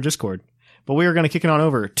over on our Discord. But we are going to kick it on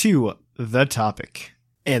over to the topic.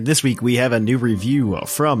 And this week we have a new review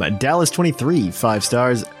from Dallas23, 5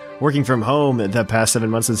 stars. Working from home the past 7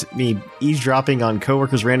 months is me eavesdropping on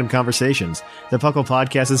coworkers' random conversations. The Puckle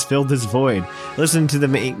podcast has filled this void. Listen to the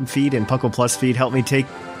main feed and Puckle Plus feed help me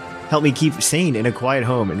keep sane in a quiet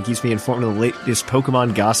home and keeps me informed of the latest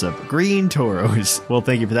Pokemon gossip. Green Toros. Well,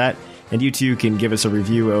 thank you for that. And you too can give us a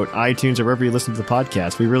review on iTunes or wherever you listen to the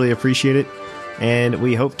podcast. We really appreciate it. And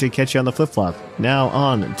we hope to catch you on the flip-flop. Now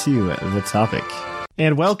on to the topic.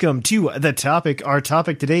 And welcome to the topic. Our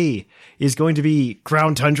topic today is going to be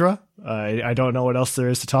Crown Tundra. I don't know what else there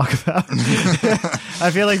is to talk about. I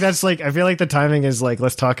feel like the timing is like,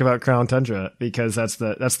 let's talk about Crown Tundra because that's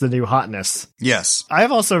the new hotness. Yes.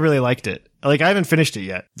 I've also really liked it. Like, I haven't finished it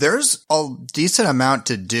yet. There's a decent amount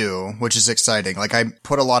to do, which is exciting. Like, I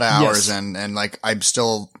put a lot of hours in and like, I've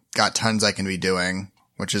still got tons I can be doing,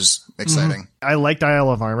 which is exciting. I liked Isle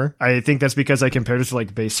of Armor. I think that's because I compared it to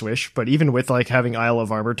like Base Swish, but even with like having Isle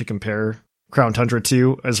of Armor to compare Crown Tundra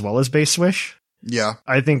to as well as Base Swish, yeah,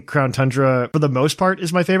 I think Crown Tundra for the most part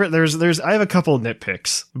is my favorite. I have a couple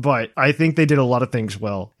nitpicks, but I think they did a lot of things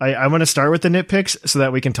well. I'm going to start with the nitpicks so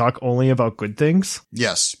that we can talk only about good things.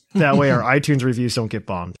 Yes. That way our iTunes reviews don't get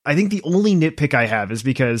bombed. I think the only nitpick I have is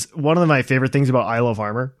because one of my favorite things about Isle of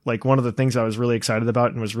Armor, like one of the things I was really excited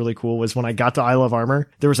about and was really cool was when I got to Isle of Armor,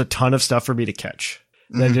 there was a ton of stuff for me to catch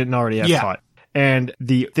that I didn't already have caught. And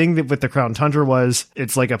the thing that with the Crown Tundra was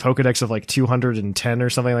it's like a Pokedex of like 210 or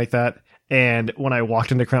something like that. And when I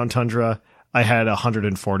walked into Crown Tundra, I had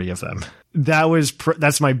 140 of them.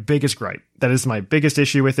 That's my biggest gripe. That is my biggest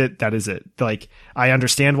issue with it. That is it. Like, I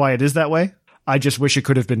understand why it is that way. I just wish it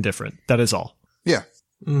could have been different. That is all. Yeah,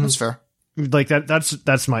 that's fair. Like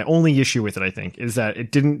that's my only issue with it, I think, is that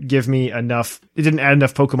it didn't give me enough. It didn't add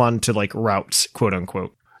enough Pokemon to like routes, quote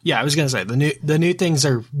unquote. Yeah, I was gonna say the new things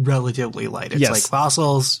are relatively light. It's like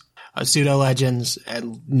fossils, pseudo legends,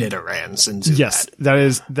 and Nidorans and Zubat. Yes, that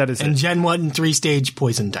is and it. Gen 1 and 3-stage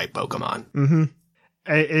poison type Pokemon. Mm-hmm.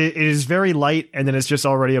 It is very light, and then it's just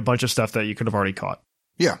already a bunch of stuff that you could have already caught.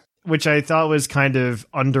 Yeah. Which I thought was kind of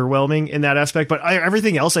underwhelming in that aspect, but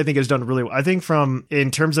everything else I think is done really well. I think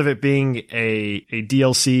in terms of it being a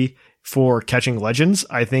DLC for catching legends,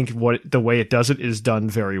 I think the way it does it is done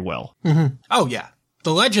very well. Mm-hmm. Oh yeah.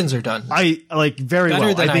 The legends are done. I like very better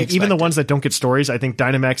well. Than I think even the ones that don't get stories, I think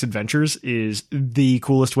Dynamax Adventures is the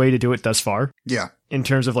coolest way to do it thus far. Yeah. In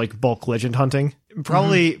terms of like bulk legend hunting.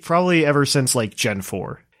 Probably ever since like Gen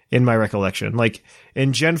 4 in my recollection. Like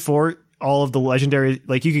in Gen 4, all of the legendary,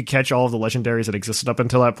 like you could catch all of the legendaries that existed up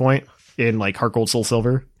until that point in like Heart Gold, Soul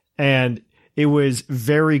Silver. And it was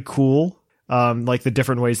very cool. Like the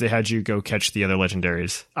different ways they had you go catch the other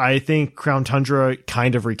legendaries. I think Crown Tundra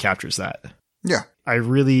kind of recaptures that. Yeah. I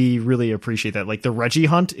really, really appreciate that. Like the Reggie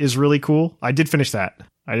hunt is really cool. I did finish that.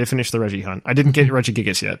 I did finish the Reggie hunt. I didn't get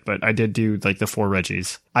Regigigas yet, but I did do like the 4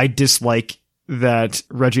 Reggies. I dislike that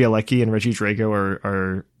Regieleki and Regidrago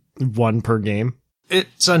are 1 per game.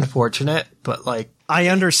 It's unfortunate, but like I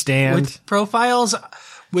understand. With profiles,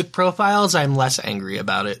 I'm less angry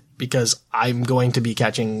about it because I'm going to be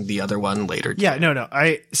catching the other one later. Yeah, no.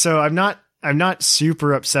 I'm not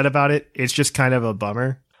super upset about it. It's just kind of a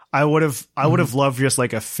bummer. I would have loved just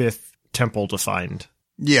like a 5th temple to find.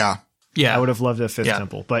 Yeah. I would have loved a 5th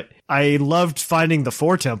temple, but I loved finding the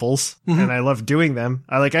 4 temples and I loved doing them.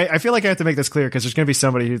 I feel like I have to make this clear because there's going to be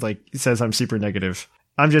somebody who like says I'm super negative.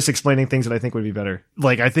 I'm just explaining things that I think would be better.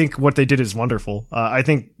 Like, I think what they did is wonderful. I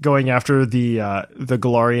think going after the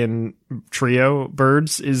Galarian trio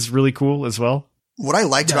birds is really cool as well. What I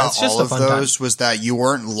liked about all of those was that you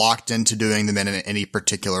weren't locked into doing them in any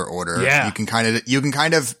particular order. Yeah. You can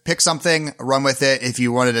kind of pick something, run with it. If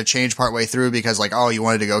you wanted to change partway through because like, oh, you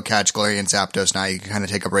wanted to go catch Galarian Zapdos, now you can kind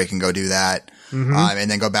of take a break and go do that. Mm-hmm. And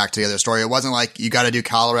then go back to the other story. It wasn't like you got to do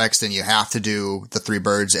Calyrex, then you have to do the 3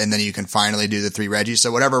 birds, and then you can finally do the 3 Reggies. So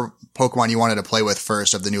whatever Pokemon you wanted to play with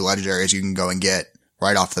first of the new legendaries, you can go and get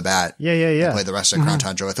right off the bat. Yeah. And play the rest of Crown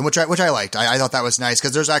Tundra with them, which I liked. I thought that was nice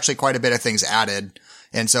because there's actually quite a bit of things added.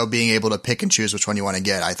 And so being able to pick and choose which one you want to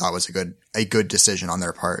get, I thought was a good decision on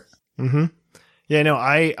their part. Mm-hmm. Yeah, no,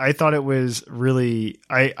 I thought it was really,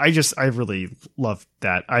 I really loved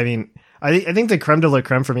that. I mean, I think the creme de la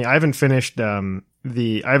creme for me, I haven't finished, I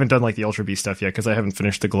haven't done like the Ultra Beast stuff yet because I haven't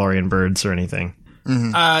finished the Galarian birds or anything.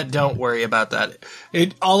 Mm-hmm. Don't worry about that.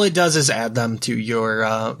 All it does is add them to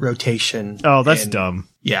your rotation. Oh, that's dumb.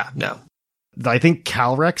 Yeah, no. I think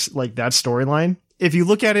Calyrex, like that storyline, if you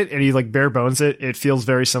look at it and you like bare bones it feels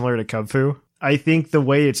very similar to Kubfu. I think the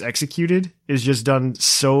way it's executed is just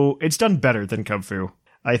it's done better than Kubfu,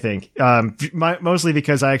 I think. Mostly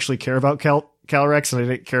because I actually care about Calyrex and I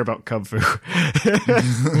didn't care about Kubfu.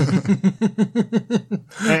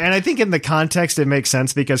 And I think in the context it makes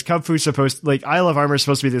sense because Kubfu's supposed, like, Isle of Armor is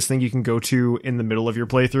supposed to be this thing you can go to in the middle of your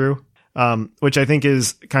playthrough, which I think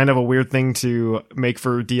is kind of a weird thing to make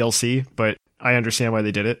for DLC, but I understand why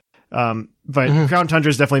they did it. But Crown Tundra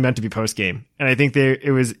is definitely meant to be post game, and I think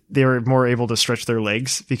they were more able to stretch their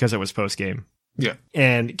legs because it was post game. Yeah,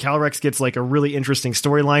 and Calyrex gets like a really interesting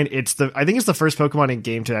storyline. I think it's the first Pokemon in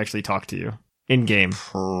game to actually talk to you in game.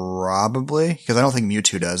 Probably because I don't think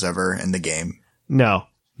Mewtwo does ever in the game. No.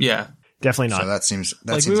 Yeah, definitely not. So that seems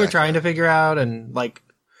we were trying to figure out, and like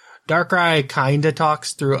Darkrai kind of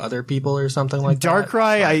talks through other people or something like that.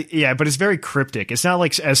 Darkrai, but it's very cryptic. It's not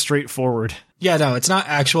like as straightforward. Yeah, no, it's not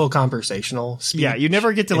actual conversational speech. Yeah, you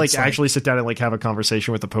never get to like actually sit down and like have a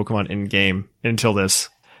conversation with the Pokemon in game until this.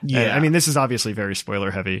 Yeah, and, I mean, this is obviously very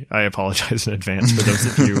spoiler heavy. I apologize in advance for those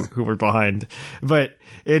of you who were behind, but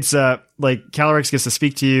it's like Calyrex gets to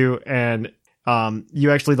speak to you, and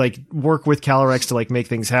you actually like work with Calyrex to like make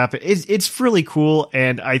things happen. It's really cool,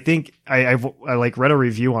 and I think I like read a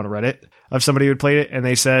review on Reddit of somebody who had played it, and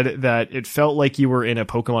they said that it felt like you were in a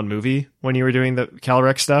Pokemon movie when you were doing the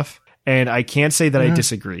Calyrex stuff. And I can't say that I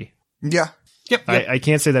disagree. Yeah. Yep. I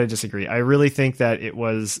can't say that I disagree. I really think that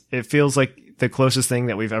it feels like the closest thing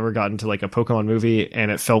that we've ever gotten to like a Pokemon movie, and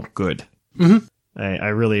it felt good. Mm-hmm. I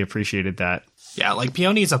really appreciated that. Yeah, like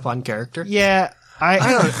Peony's a fun character. Yeah.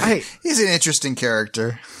 He's an interesting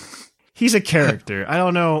character. He's a character. I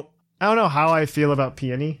don't know how I feel about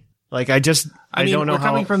Peony. Like, I don't know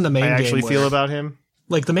how from the main I actually game feel where, about him.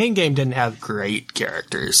 Like, the main game didn't have great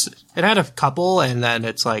characters. It had a couple, and then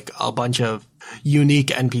it's like a bunch of unique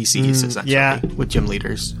NPCs, essentially, with gym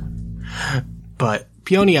leaders. But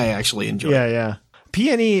Peony, I actually enjoyed. Yeah.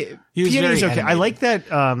 Peony's okay. Animated. I like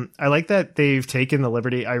that. I like that they've taken the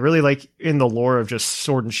liberty. I really like in the lore of just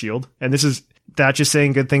Sword and Shield, and this is Thatch is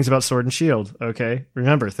saying good things about Sword and Shield. Okay,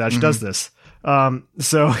 remember Thatch does this.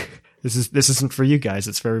 So this isn't for you guys.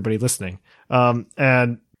 It's for everybody listening.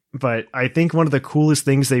 But I think one of the coolest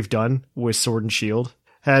things they've done with Sword and Shield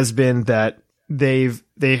has been that they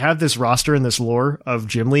have this roster and this lore of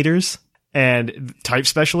gym leaders and type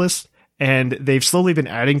specialists, and they've slowly been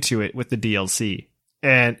adding to it with the DLC.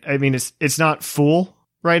 And I mean, it's not full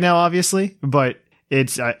right now, obviously, but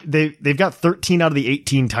it's they've got 13 out of the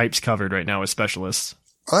 18 types covered right now as specialists.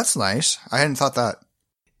 Oh, that's nice. I hadn't thought that.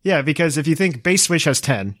 Yeah, because if you think base Switch has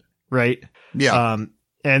 10, right? Yeah.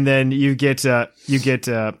 And then you get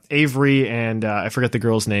Avery and I forget the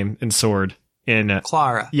girl's name in Sword in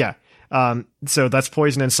Clara. Yeah. So that's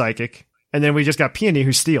Poison and Psychic, and then we just got Peony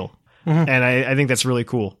who's Steel, and I think that's really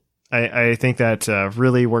cool. I think that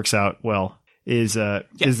really works out well. Is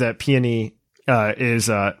that Peony is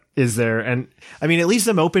there, and I mean it leaves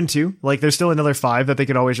them open too. Like there's still another 5 that they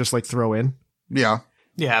could always just like throw in. Yeah.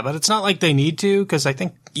 Yeah, but it's not like they need to, because I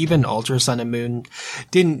think even Ultra Sun and Moon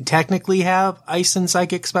didn't technically have Ice and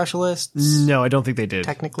Psychic specialists. No, I don't think they did.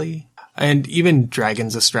 Technically. And even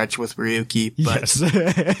Dragon's a stretch with Ryuki. But Yes.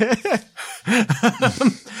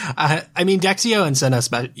 I mean, Dexio and Senna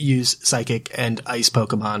use Psychic and Ice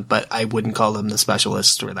Pokemon, but I wouldn't call them the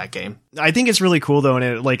specialists for that game. I think it's really cool though, and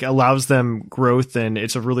it like allows them growth, and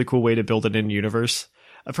it's a really cool way to build an in-universe.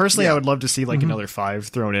 Personally, I would love to see like another 5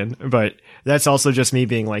 thrown in, but that's also just me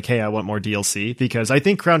being like, hey, I want more DLC, because I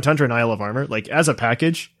think Crown Tundra and Isle of Armor, like as a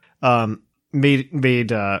package, I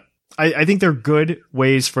think they're good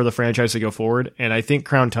ways for the franchise to go forward. And I think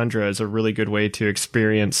Crown Tundra is a really good way to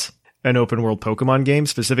experience an open world Pokemon game,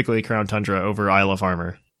 specifically Crown Tundra over Isle of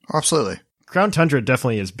Armor. Absolutely. Crown Tundra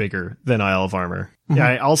definitely is bigger than Isle of Armor. Yeah,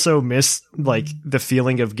 I also miss like the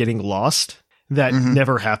feeling of getting lost that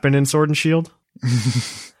never happened in Sword and Shield.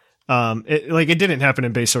 It didn't happen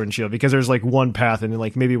in base Sword and Shield because there's like one path and then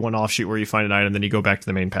like maybe one offshoot where you find an item, then you go back to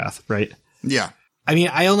the main path, right? Yeah. I mean,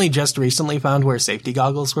 I only just recently found where safety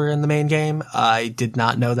goggles were in the main game. I did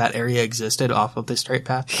not know that area existed off of the straight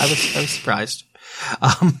path. I was surprised.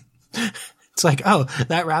 It's like, oh,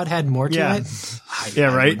 that route had more to it. I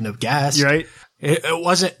wouldn't have guessed. You're right. It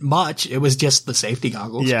wasn't much. It was just the safety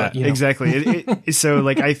goggles. Yeah, but, you know. Exactly. So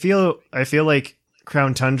like, I feel like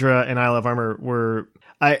Crown Tundra and Isle of Armor were,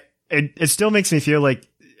 it still makes me feel like,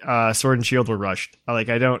 Sword and Shield were rushed.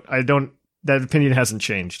 That opinion hasn't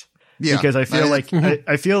changed. Yeah. Because I feel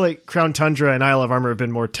I feel like Crown Tundra and Isle of Armor have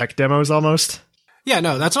been more tech demos almost. Yeah,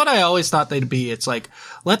 no, that's what I always thought they'd be. It's like,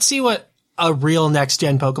 let's see what a real next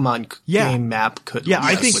gen Pokemon game map could. Yeah,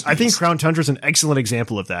 I think Crown Tundra is an excellent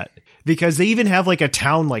example of that, because they even have like a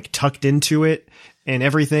town like tucked into it and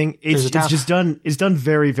everything. It's done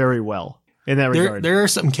very, very well in that regard. There are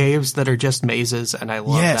some caves that are just mazes, and I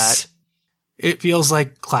love that. It feels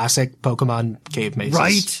like classic Pokemon cave mazes.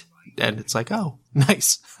 Right. And it's like, oh,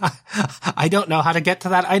 nice. I don't know how to get to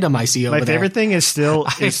that item I see over there. My favorite thing is still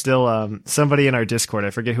somebody in our Discord, I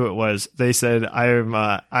forget who it was. They said,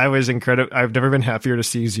 I was incredible. I've never been happier to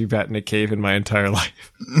see Zubat in a cave in my entire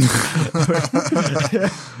life.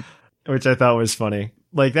 Which I thought was funny.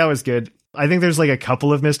 Like, that was good. I think there's like a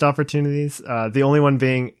couple of missed opportunities. The only one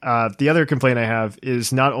being, the other complaint I have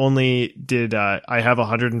is not only did I have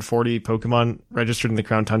 140 Pokemon registered in the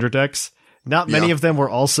Crown Tundra decks, not many of them were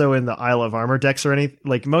also in the Isle of Armor decks or anything.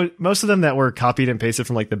 Like most of them that were copied and pasted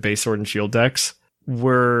from like the base Sword and Shield decks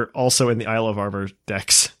were also in the Isle of Armor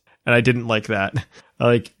decks. And I didn't like that.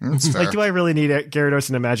 Do I really need Gyarados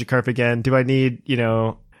and a Magikarp again? Do I need,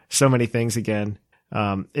 so many things again?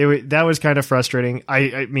 That was kind of frustrating.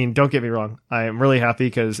 I mean, don't get me wrong. I am really happy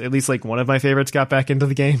because at least like one of my favorites got back into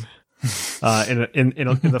the game, in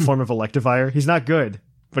the form of Electivire. He's not good,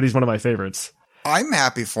 but he's one of my favorites. I'm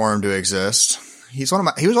happy for him to exist. He was one of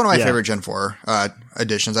my favorite Gen 4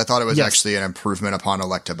 additions. I thought it was actually an improvement upon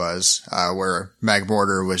Electabuzz, where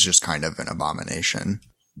Magmortar was just kind of an abomination.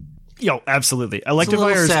 Yo, absolutely.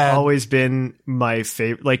 Electivire has always been my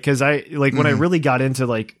favorite. Like, cause when I really got into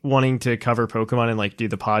like wanting to cover Pokemon and like do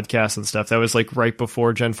the podcast and stuff, that was like right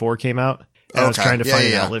before Gen 4 came out. I was trying to find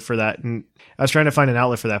an outlet for that. And I was trying to find an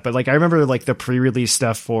outlet for that. But like, I remember like the pre-release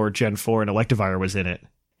stuff for Gen 4 and Electivire was in it.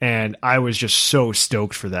 And I was just so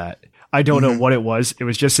stoked for that. I don't know what it was. It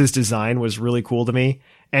was just his design was really cool to me.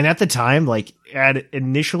 And at the time, like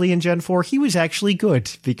initially in Gen 4, he was actually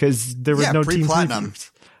good because there was no team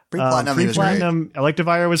previews. Pre-Platinum,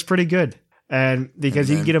 Electivire was pretty good. And because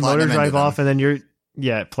you can get a motor drive off and then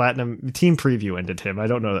Platinum, Team Preview ended him. I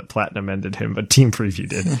don't know that Platinum ended him, but Team Preview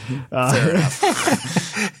did. Fair enough.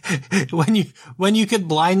 When you could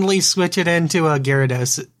blindly switch it into a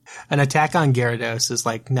Gyarados, an attack on Gyarados is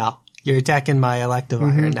like, no, you're attacking my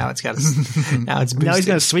Electivire, and now it's got now it's boosted. Now he's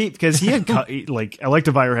going to sweep because he had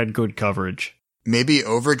Electivire had good coverage. Maybe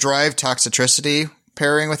Overdrive Toxicity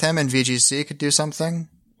pairing with him and VGC could do something.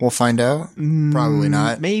 We'll find out. Probably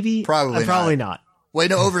not. Maybe. Probably not. Wait,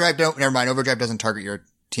 no, Overdrive never mind. Overdrive doesn't target your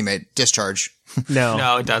teammate. Discharge.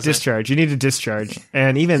 No, it doesn't. Discharge. You need to discharge.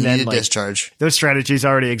 And even then, discharge. Those strategies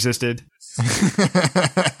already existed. And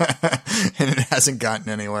it hasn't gotten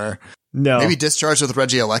anywhere. No. Maybe discharge with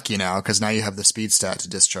Regieleki now, because now you have the speed stat to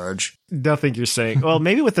discharge. Nothing you're saying. Well,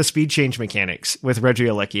 maybe with the speed change mechanics. With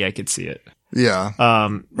Regieleki, I could see it. Yeah.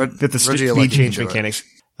 With the speed change mechanics.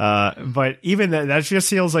 But even that just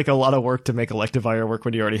feels like a lot of work to make Electivire work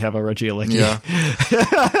when you already have a Regieleki. Yeah.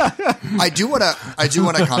 I do want to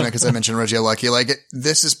comment because I mentioned Regieleki. Like,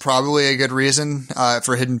 this is probably a good reason,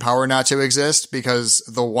 for Hidden Power not to exist, because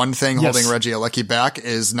the one thing holding Regieleki back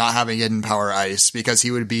is not having Hidden Power Ice, because he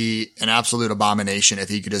would be an absolute abomination if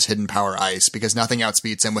he could just Hidden Power Ice, because nothing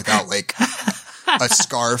outspeeds him without like a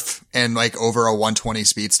Scarf and like over a 120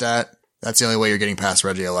 speed stat. That's the only way you're getting past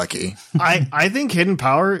Regieleki. I think Hidden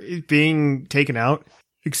Power being taken out,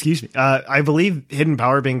 I believe Hidden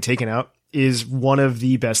Power being taken out is one of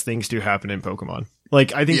the best things to happen in Pokemon.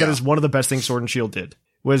 Like, I think that is one of the best things Sword and Shield did,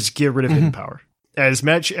 was get rid of Hidden Power. As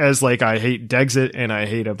much as, like, I hate Dexit and I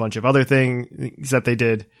hate a bunch of other things that they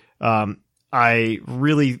did, I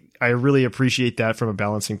really appreciate that from a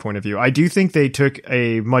balancing point of view. I do think they took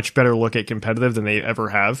a much better look at competitive than they ever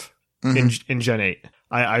have in Gen 8.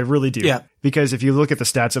 I really do. Yeah. Because if you look at the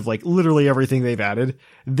stats of like literally everything they've added,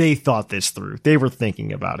 they thought this through. They were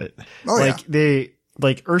thinking about it. Urshifu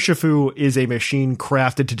is a machine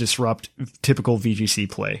crafted to disrupt typical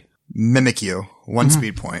VGC play. Mimikyu, one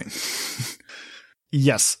speed point.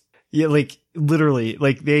 Yes. Yeah, like literally,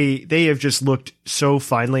 like they have just looked so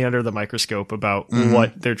finely under the microscope about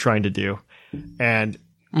what they're trying to do. And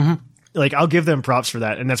like, I'll give them props for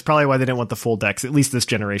that, and that's probably why they didn't want the full decks, at least this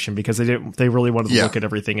generation, because they really wanted to look at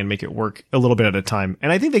everything and make it work a little bit at a time.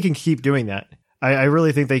 And I think they can keep doing that. I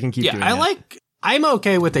really think they can keep doing that. I'm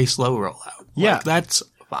okay with a slow rollout. Like, that's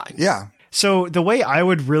fine. Yeah. So the way I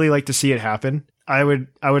would really like to see it happen, I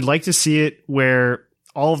would like to see it where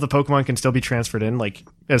all of the Pokemon can still be transferred in, like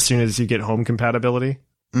as soon as you get home compatibility.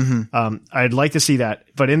 I'd like to see that,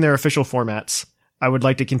 but in their official formats, I would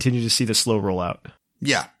like to continue to see the slow rollout.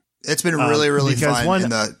 Yeah. It's been really, really fun.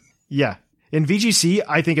 In VGC,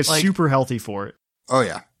 I think it's super healthy for it. Oh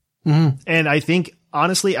yeah. And I think,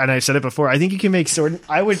 honestly, and I've said it before, I think you can make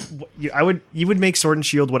you would make Sword and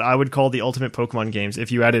Shield what I would call the ultimate Pokemon games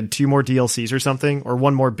if you added 2 more DLCs or something, or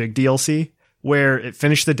 1 more big DLC, where it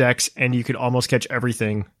finished the decks and you could almost catch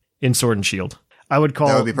everything in Sword and Shield. I would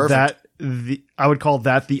call that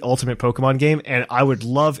the ultimate Pokemon game, and I would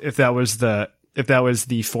love if that was the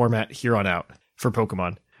format here on out for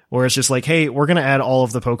Pokemon. Where it's just like, hey, we're going to add all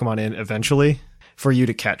of the Pokemon in eventually for you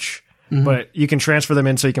to catch. But you can transfer them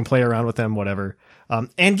in so you can play around with them, whatever.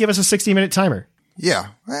 And give us a 60-minute timer. Yeah.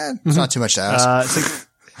 It's not too much to ask.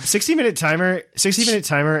 60-minute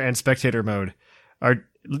timer and spectator mode.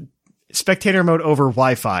 Spectator mode over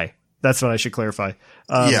Wi-Fi. That's what I should clarify.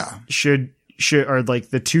 Should are like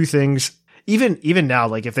the two things. Even now,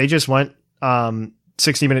 like if they just went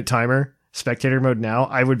 60-minute timer, spectator mode now,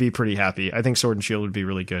 I would be pretty happy. I think Sword and Shield would be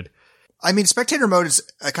really good. I mean, spectator mode is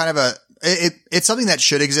a kind of it's something that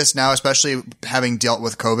should exist now, especially having dealt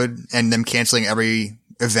with COVID and them canceling every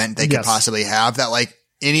event they could possibly have. That like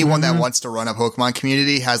anyone that wants to run a Pokemon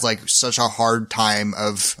community has like such a hard time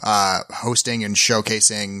of hosting and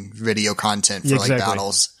showcasing video content for like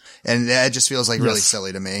battles. And it just feels like really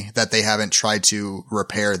silly to me that they haven't tried to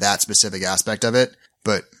repair that specific aspect of it.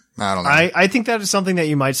 But I don't know. I think that is something that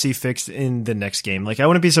you might see fixed in the next game. Like, I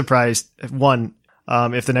wouldn't be surprised if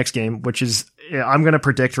the next game, which is, I'm going to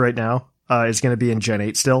predict right now, is going to be in Gen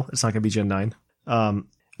 8 still. It's not going to be Gen 9.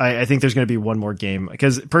 I think there's going to be one more game,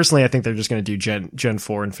 because personally, I think they're just going to do Gen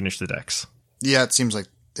 4 and finish the decks. Yeah, it seems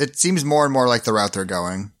more and more like the route they're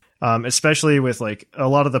going. Especially with like a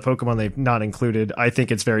lot of the Pokemon they've not included. I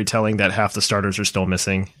think it's very telling that half the starters are still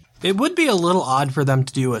missing. It would be a little odd for them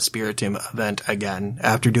to do a Spiritomb event again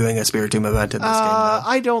after doing a Spiritomb event in this game, though.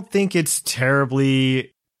 I don't think it's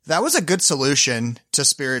terribly That was a good solution to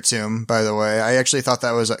Spiritomb, by the way. I actually thought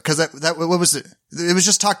that was, cause that what was it? It was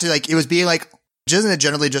just talked to like, it was being like, isn't it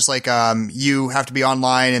generally just like, you have to be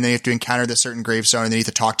online and then you have to encounter this certain gravestone and then you have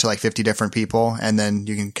to talk to like 50 different people and then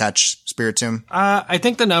you can catch Spiritomb? I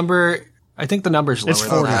think the number's lower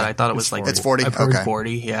than that. I thought it was it's 40. I've heard Okay.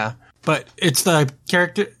 40. Yeah. But it's the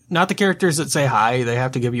character, not the characters that say hi. They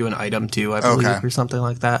have to give you an item too, I believe, or something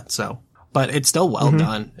like that. So, but it's still well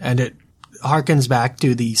done. And it harkens back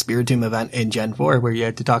to the Spiritomb event in Gen 4 where you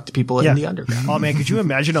had to talk to people in the underground. Oh man, could you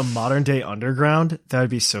imagine a modern day underground? That would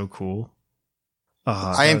be so cool.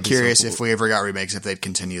 I am curious if we ever got remakes, if they'd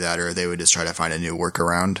continue that or they would just try to find a new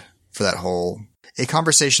workaround for that whole, a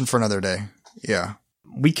conversation for another day. Yeah.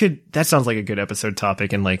 That sounds like a good episode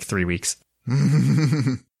topic in like 3 weeks.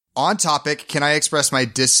 On topic, can I express my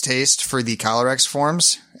distaste for the Calyrex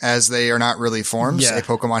forms as they are not really forms? Yeah. A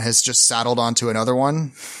Pokemon has just saddled onto another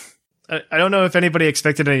one. I don't know if anybody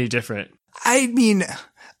expected any different. I mean,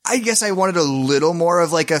 I guess I wanted a little more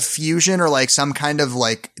of like a fusion or like some kind of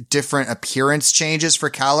like different appearance changes for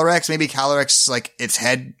Calyrex. Maybe Calyrex, like its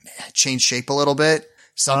head changed shape a little bit.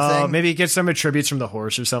 Something. Maybe get some attributes from the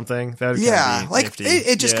horse or something. That would yeah, be like nifty.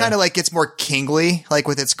 it just kind of like gets more kingly, like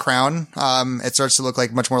with its crown. It starts to look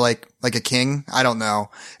like much more like a king. I don't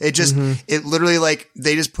know. It just, it literally like,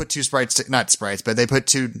 they just put two sprites, not sprites, but they put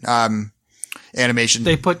two, animation.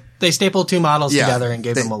 They stapled two models together and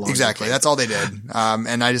gave them a longer exactly. tail. That's all they did.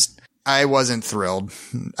 And I wasn't thrilled.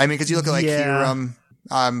 I mean, cause you look at like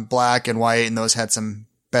Kyurem, black and white, and those had some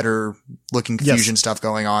better looking fusion stuff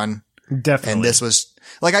going on. Definitely. And this was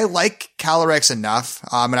like, I like Calyrex enough.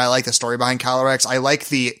 And I like the story behind Calyrex. I like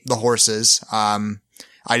the horses. I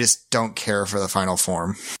just don't care for the final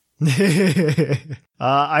form.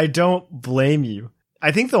 I don't blame you.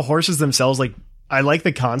 I think the horses themselves, like, I like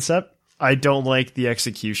the concept. I don't like the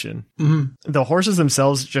execution. Mm-hmm. The horses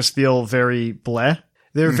themselves just feel very bleh.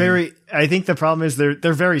 They're very, I think the problem is they're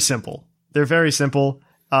very simple. They're very simple,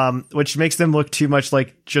 which makes them look too much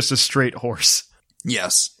like just a straight horse.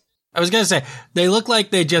 Yes. I was going to say, they look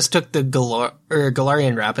like they just took the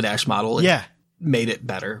Galarian Rapidash model and made it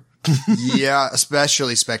better. Yeah,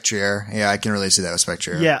 especially Spectrier. Yeah, I can really see that with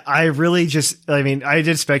Spectrier. Yeah, I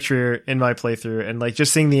did Spectrier in my playthrough, and like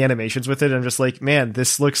just seeing the animations with it, I'm just like, man,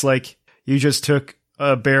 this looks like you just took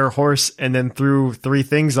a bare horse and then threw 3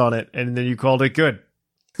 things on it, and then you called it good.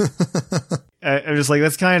 I'm just like,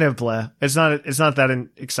 that's kind of blah. It's not that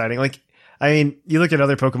exciting. Like, I mean, you look at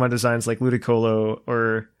other Pokemon designs like Ludicolo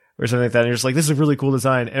or something like that, and you're just like, this is a really cool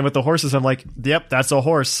design. And with the horses, I'm like, yep, that's a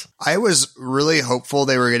horse. I was really hopeful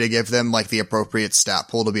they were going to give them like the appropriate stat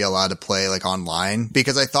pool to be allowed to play like online,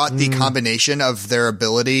 because I thought the combination of their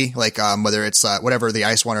ability, like whether it's whatever the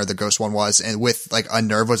ice one or the ghost one was, and with like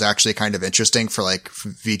Unnerve was actually kind of interesting for like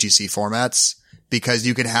VGC formats, because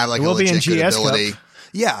you could have like a legit good ability. Cup.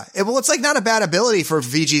 Yeah. It's like not a bad ability for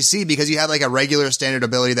VGC, because you have like a regular standard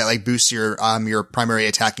ability that like boosts your primary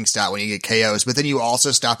attacking stat when you get KOs, but then you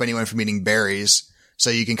also stop anyone from eating berries. So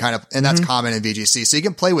you can kind of, and that's common in VGC. So you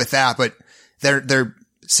can play with that, but they're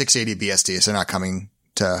 680 BSD. So they're not coming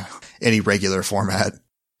to any regular format.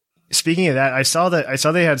 Speaking of that, I saw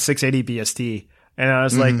they had 680 BST, and I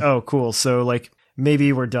was like, oh, cool. So like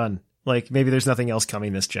maybe we're done. Like maybe there's nothing else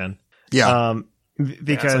coming this gen. Yeah.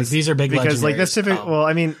 Because like these are big legendaries. Like that's typical. Well,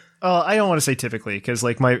 I mean, I don't want to say typically, because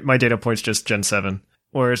like my data point's just Gen 7,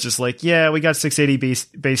 where it's just like, yeah, we got 680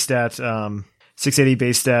 base stat, 680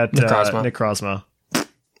 base stat Necrozma.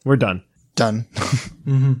 We're done. Done.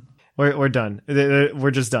 We're done.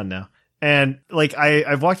 We're just done now. And like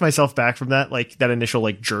I've walked myself back from that, like that initial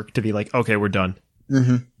like jerk to be like, okay, we're done.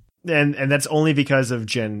 Mm-hmm. And that's only because of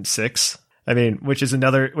Gen 6. I mean, which is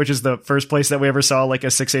the first place that we ever saw like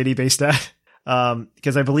a 680 base stat.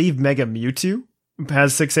 Because I believe Mega Mewtwo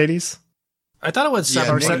has 680s. I thought it was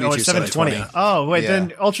 720. Oh, wait,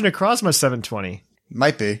 then Ultra Necrozma 720.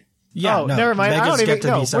 Might be. Yeah, never mind. I don't even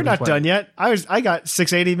know. We're not done yet. I got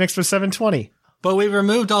 680 mixed with 720. But we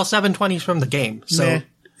removed all 720s from the game, so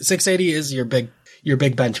 680 is your big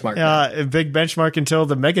benchmark. A big benchmark until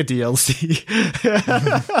the Mega DLC.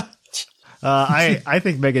 I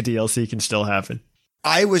think Mega DLC can still happen.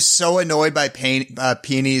 I was so annoyed by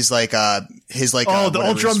Peony's like his like the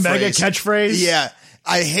Ultra Mega catchphrase. Yeah,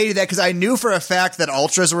 I hated that because I knew for a fact that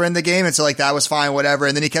Ultras were in the game, and so like that was fine, whatever.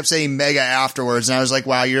 And then he kept saying Mega afterwards, and I was like,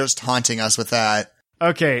 wow, you're just taunting us with that.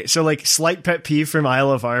 Okay, so like slight pet peeve from Isle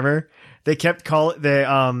of Armor. They kept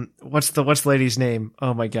what's the lady's name?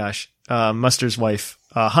 Oh my gosh, Mustard's wife,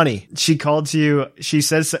 Honey. She called you. She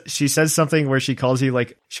says something where she calls you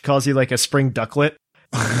like a spring ducklet.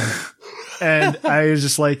 And I was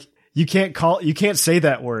just like, You can't say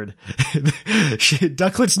that word.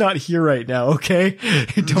 Ducklet's not here right now, okay?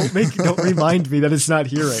 Don't remind me that it's not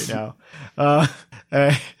here right now.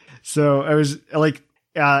 So I was like,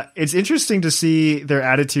 it's interesting to see their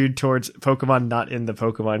attitude towards Pokemon not in the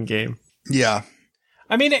Pokemon game. Yeah.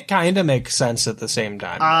 I mean, it kind of makes sense at the same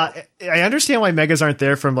time. I understand why Megas aren't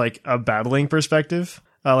there from like a battling perspective.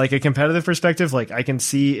 Like a competitive perspective, like I can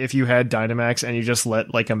see if you had Dynamax and you just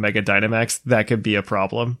let like a Mega Dynamax, that could be a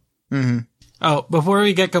problem. Mm-hmm. Oh, before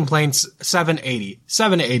we get complaints, 780.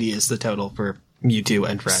 780 is the total for Mewtwo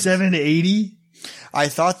and friends. 780? I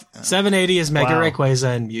thought 780 is Mega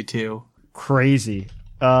Rayquaza and Mewtwo. Crazy.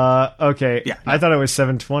 Okay. Yeah. I thought it was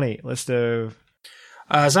 720. Let's do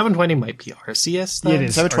 720 might be Arceus, though. Yeah, it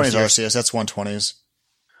is. 720 is Arceus. That's 120s.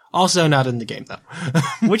 Also not in the game, though.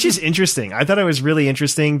 Which is interesting. I thought it was really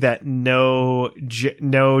interesting that no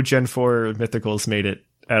Gen 4 Mythicals made it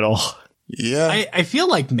at all. Yeah. I feel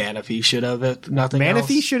like Manaphy should have, if nothing else.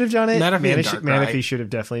 Manaphy should have done it. Manaphy should have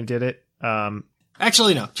definitely did it.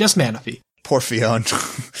 Actually, no, just Manaphy. Poor Fion.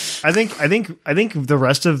 I think the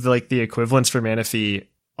rest of the equivalents for Manaphy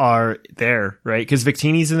are there, right? Because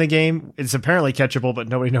Victini's in the game. It's apparently catchable, but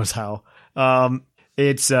nobody knows how.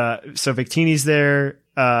 It's so Victini's there.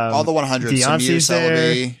 All the 100s. Deontay's so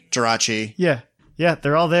Celebi, Jirachi. Yeah,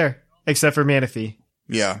 they're all there except for Manaphy.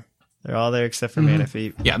 Yeah. They're all there except for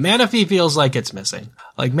Manaphy. Yeah, Manaphy feels like it's missing.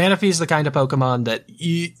 Like, Manaphy's the kind of Pokemon that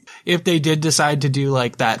if they did decide to do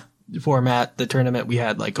like that format, the tournament we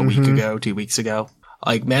had like a week ago, 2 weeks ago,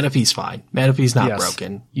 like Manaphy's fine. Manaphy's not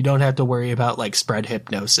broken. You don't have to worry about like spread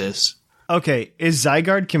hypnosis. Okay, is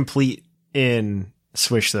Zygarde complete in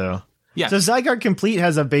Swish though? Yeah. So Zygarde complete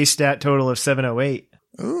has a base stat total of 708.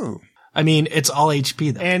 Ooh. I mean, it's all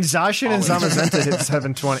HP though. And Zacian and Zamazenta hit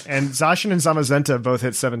 720. And Zacian and Zamazenta both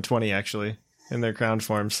hit 720 actually in their crown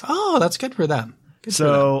forms. Oh, that's good for them. Good for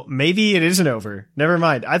so maybe it isn't over. Never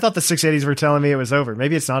mind. I thought the 680s were telling me it was over.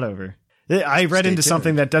 Maybe it's not over. I read into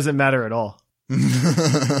something that doesn't matter at all.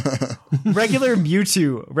 Regular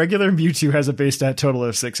Mewtwo has a base stat total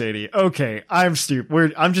of 680. Okay, I'm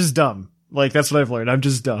stupid. I'm just dumb. Like, that's what I've learned. I'm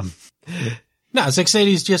just dumb. No,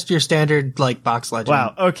 680 is just your standard, like, box legend.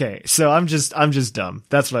 Wow, okay. So I'm just dumb.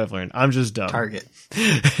 That's what I've learned. I'm just dumb. Target.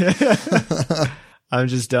 I'm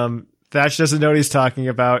just dumb. Thatch doesn't know what he's talking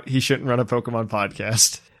about. He shouldn't run a Pokemon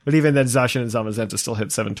podcast. But even then, Zacian and Zamazenta still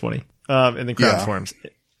hit 720 in the crown forms.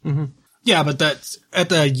 Mm-hmm. Yeah, but that's at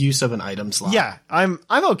the use of an item slot. Yeah, I'm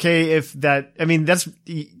okay if that. I mean, that's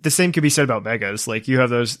the same could be said about Megas. Like you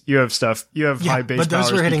have stuff, you have high base powers, but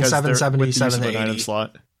those were hitting 770, 780 item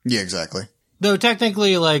slot. Yeah, exactly. Though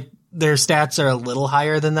technically, like their stats are a little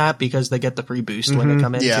higher than that because they get the free boost when they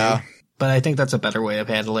come in. Yeah. Too. But I think that's a better way of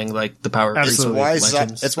handling like the power. Absolutely.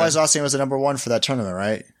 It's why Zacian was the number one for that tournament,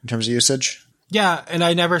 right? In terms of usage. Yeah, and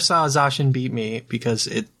I never saw Zacian beat me because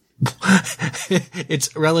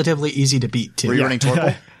it's relatively easy to beat too. Were you running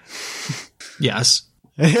Torkoal? Yes.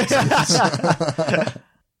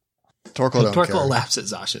 Torkoal laughs at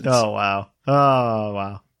Zacian. Oh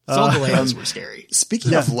wow. Solgaleos were scary.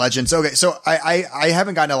 Speaking of legends, okay, so I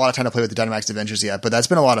haven't gotten a lot of time to play with the Dynamax Adventures yet, but that's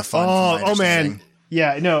been a lot of fun. Oh man.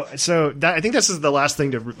 Yeah, no. So I think this is the last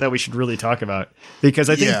thing that we should really talk about because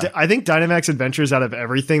I think Dynamax Adventures out of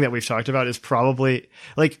everything that we've talked about is probably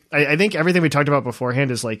like I think everything we talked about beforehand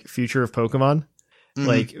is like future of Pokemon,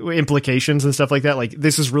 like implications and stuff like that. Like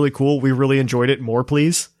this is really cool. We really enjoyed it. More,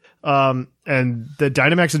 please. And the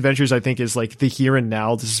Dynamax Adventures I think is like the here and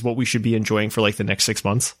now. This is what we should be enjoying for like the next 6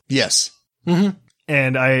 months. Yes. Mm-hmm.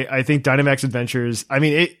 And I think Dynamax Adventures. I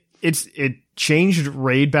mean it changed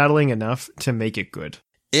raid battling enough to make it good.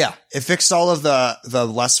 Yeah, it fixed all of the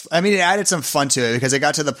less. I mean, it added some fun to it because it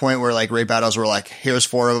got to the point where like raid battles were like, here's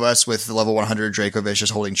 4 of us with level 100 Dracovish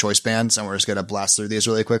just holding choice bands, and we're just gonna blast through these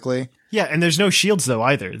really quickly. Yeah, and there's no shields though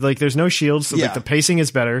either. Like there's no shields, so like the pacing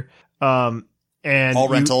is better. And all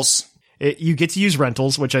rentals. You get to use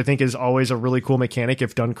rentals, which I think is always a really cool mechanic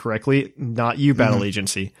if done correctly. Not you, Battle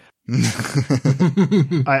Agency.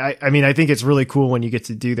 I mean, I think it's really cool when you get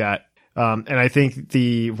to do that. And I think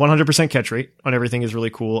the 100% catch rate on everything is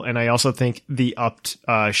really cool. And I also think the upped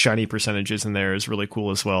shiny percentages in there is really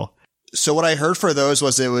cool as well. So what I heard for those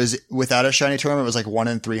was it was without a shiny tournament, it was like 1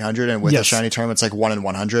 in 300. And with a shiny tournament, it's like 1 in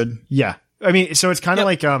 100. Yeah. I mean, so it's kind of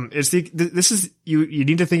like, this is, you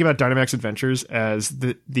need to think about Dynamax Adventures as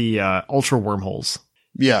the ultra wormholes.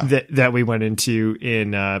 Yeah. That we went into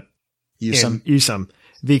in Usum.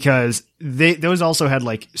 Because those also had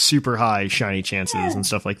like super high shiny chances and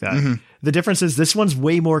stuff like that. Mm-hmm. The difference is this one's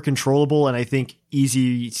way more controllable and I think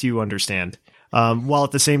easy to understand. While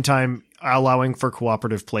at the same time allowing for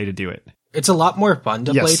cooperative play to do it. It's a lot more fun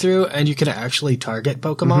to play through, and you can actually target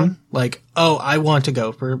Pokemon. Like, oh, I want to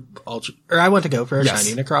go for Ultra, or I want to go for a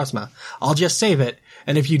Shiny Necrozma. I'll just save it,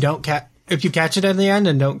 and if you don't if you catch it in the end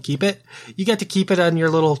and don't keep it, you get to keep it on your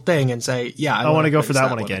little thing and say, yeah, I want to go for that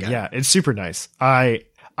one again. Yeah, it's super nice. I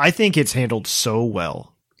think it's handled so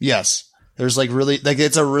well. Yes. There's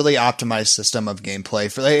it's a really optimized system of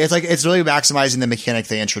gameplay for it's really maximizing the mechanic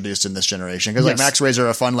they introduced in this generation. Cause Max Raids are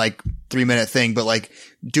a fun, 3-minute thing, but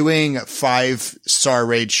doing 5-star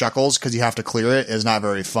raid Shuckles cause you have to clear it is not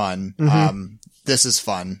very fun. This is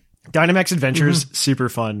fun. Dynamax Adventures, super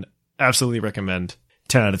fun. Absolutely recommend.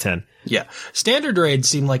 10 out of 10. Yeah. Standard raids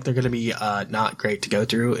seem like they're going to be, not great to go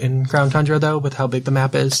through in Crown Tundra though, with how big the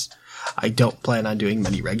map is. I don't plan on doing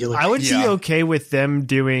many regular. I would be okay with them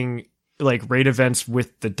doing raid events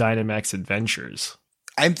with the Dynamax Adventures.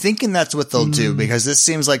 I'm thinking that's what they'll do because this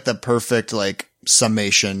seems like the perfect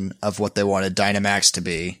summation of what they wanted Dynamax to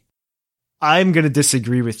be. I'm going to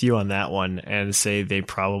disagree with you on that one and say they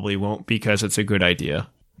probably won't because it's a good idea.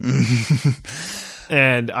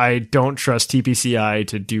 And I don't trust TPCI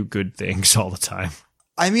to do good things all the time.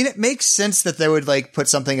 I mean, it makes sense that they would put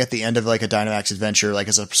something at the end of a Dynamax adventure,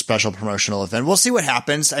 as a special promotional event. We'll see what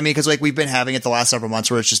happens. I mean, because we've been having it the last several months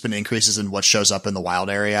where it's just been increases in what shows up in the wild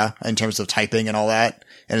area in terms of typing and all that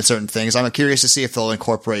and certain things. I'm curious to see if they'll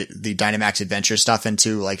incorporate the Dynamax adventure stuff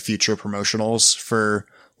into future promotionals for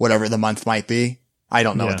whatever the month might be. I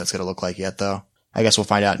don't know what that's going to look like yet, though. I guess we'll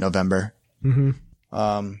find out in November.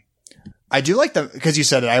 I do because you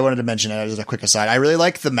said it, I wanted to mention it as a quick aside. I really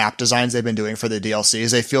like the map designs they've been doing for the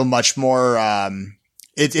DLCs. They feel much more,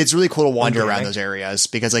 it's really cool to wander around those areas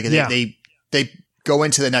because they go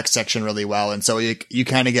into the next section really well. And so you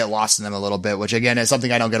kind of get lost in them a little bit, which again is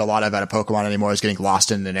something I don't get a lot of out of Pokemon anymore, is getting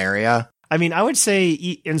lost in an area. I mean, I would say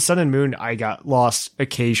in Sun and Moon, I got lost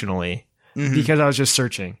occasionally because I was just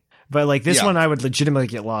searching. But this one, I would legitimately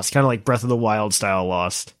get lost, kind of like Breath of the Wild style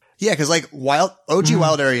lost. Yeah, because OG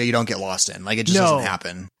Wild area, you don't get lost in. It just doesn't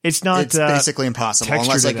happen. It's not. It's basically impossible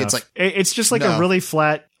unless it's just a really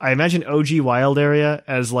flat. I imagine OG Wild area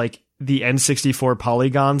as the N64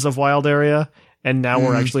 polygons of Wild area, and now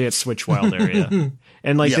we're actually at Switch Wild area,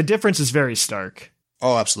 and the difference is very stark.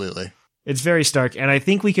 Oh, absolutely. It's very stark, and I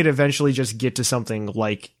think we could eventually just get to something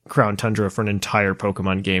like Crown Tundra for an entire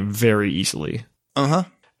Pokemon game very easily.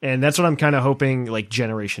 And that's what I'm kind of hoping.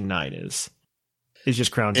 Generation 9 is. It's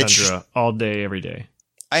just Crown Tundra all day, every day.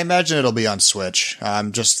 I imagine it'll be on Switch.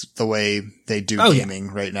 Just the way they do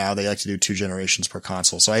gaming right now. They like to do 2 generations per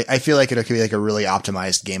console. So I feel like it could be a really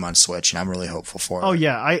optimized game on Switch, and I'm really hopeful for it. Oh,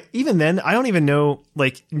 yeah. Even then, I don't even know,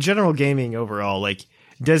 general gaming overall,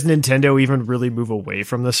 does Nintendo even really move away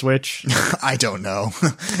from the Switch? I don't know.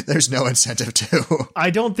 There's no incentive to.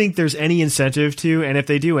 I don't think there's any incentive to, and if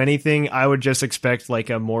they do anything, I would just expect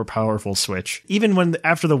a more powerful Switch. Even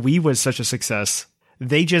after the Wii was such a success,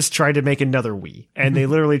 they just tried to make another Wii, and they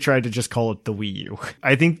literally tried to just call it the Wii U.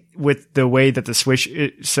 I think with the way that the Switch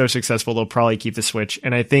is so successful, they'll probably keep the Switch.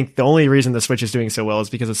 And I think the only reason the Switch is doing so well is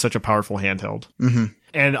because it's such a powerful handheld.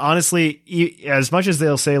 And honestly, as much as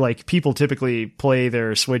they'll say people typically play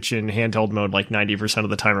their Switch in handheld mode 90% of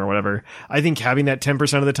the time or whatever, I think having that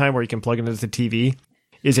 10% of the time where you can plug it into the TV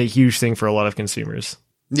is a huge thing for a lot of consumers.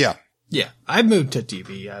 Yeah. Yeah. I moved to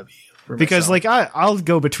TV, Abby. Because I'll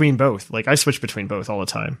go between both. I switch between both all the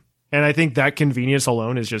time. And I think that convenience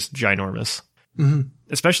alone is just ginormous.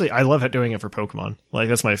 Especially, I love doing it for Pokemon.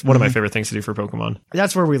 That's one of my favorite things to do for Pokemon.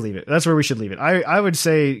 That's where we leave it. That's where we should leave it. I would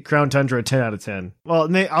say Crown Tundra 10 out of 10.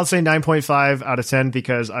 Well, I'll say 9.5 out of 10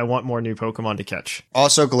 because I want more new Pokemon to catch.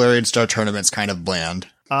 Also, Galarian Star Tournament's kind of bland.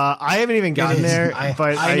 I haven't even gotten there,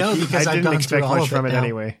 but I didn't expect much from it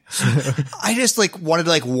anyway. I just wanted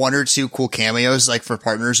 1 or 2 cool cameos for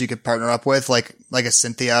partners you could partner up with, like a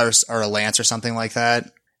Cynthia or a Lance or something like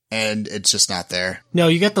that. And it's just not there. No,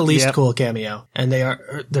 you get the least cool cameo, and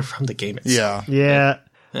they're from the game itself. Yeah.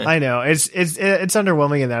 I know it's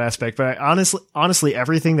underwhelming in that aspect, but honestly,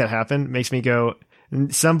 everything that happened makes me go.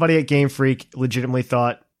 Somebody at Game Freak legitimately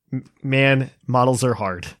thought, man, models are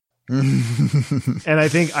hard. And I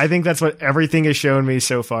think that's what everything has shown me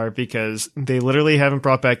so far, because they literally haven't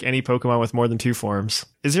brought back any Pokemon with more than 2 forms.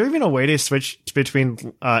 Is there even a way to switch between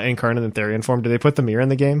Incarnate and Therian form? Do they put the mirror in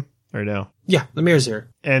the game or no? Yeah, the mirror's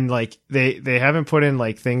here. And they haven't put in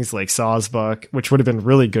things like Sawsbuck, which would have been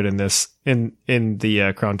really good in this in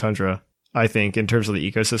the Crown Tundra, I think, in terms of the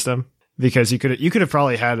ecosystem, because you could have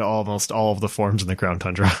probably had almost all of the forms in the Crown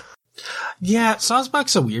Tundra. Yeah,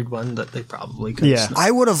 Sawsbuck's a weird one that they probably could. Yeah. I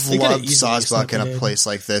would have They could've loved easily Sawsbuck in a snuck it in. place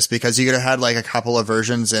like this because you could have had like a couple of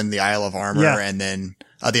versions in the Isle of Armor Yeah. and then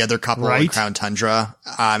the other couple in Right. Crown Tundra.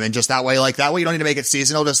 And just that way you don't need to make it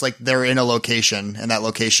seasonal. Just like they're in a location and that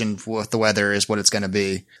location with the weather is what it's going to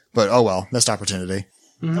be. But oh well, missed opportunity.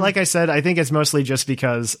 Like I said, I think it's mostly just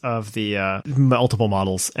because of the multiple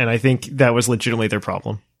models, and I think that was legitimately their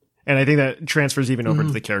problem. And I think that transfers even over to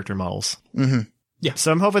the character models. Mm-hmm. Yeah.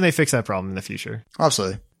 So I'm hoping they fix that problem in the future.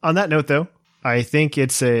 Absolutely. On that note, though, I think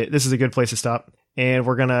this is a good place to stop, and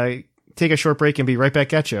we're gonna take a short break and be right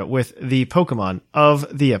back at you with the Pokemon of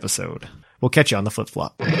the episode. We'll catch you on the flip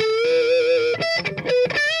flop. Poke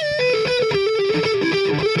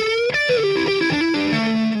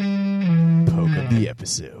of the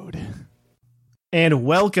episode. And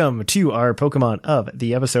welcome to our Pokemon of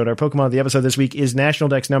the episode. Our Pokemon of the episode this week is National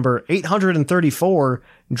Dex number 834,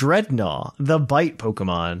 Dreadnought, the Bite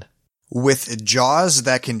Pokemon. With jaws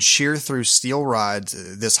that can shear through steel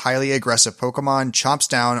rods, this highly aggressive Pokemon chomps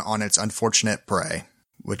down on its unfortunate prey,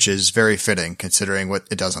 which is very fitting considering what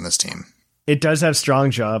it does on this team. It does have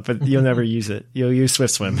strong jaw, but you'll never use it. You'll use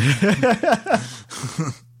Swift Swim.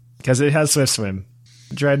 Because it has Swift Swim.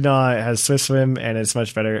 Dreadnought has Swift Swim, and it's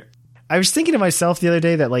much better. I was thinking to myself the other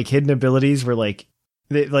day that like hidden abilities were like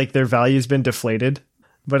their value's been deflated,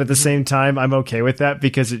 but at the same time, I'm okay with that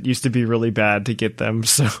because it used to be really bad to get them.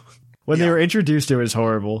 So when they were introduced, it was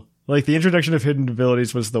horrible. Like the introduction of hidden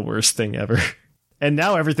abilities was the worst thing ever. And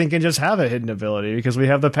now everything can just have a hidden ability because we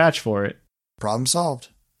have the patch for it. Problem solved.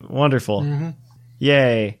 Wonderful.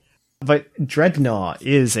 Yay. But Dreadnought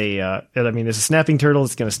is it's a snapping turtle.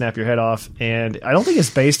 It's going to snap your head off. And I don't think his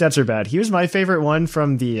base stats are bad. He was my favorite one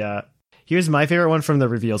from the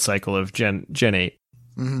reveal cycle of Gen 8.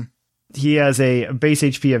 Mm-hmm. He has a base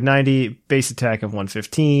HP of 90, base attack of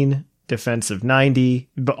 115, defense of 90.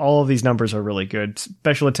 But all of these numbers are really good.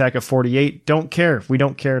 Special attack of 48. Don't care. We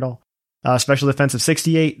don't care at all. Special defense of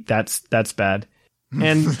 68. That's bad.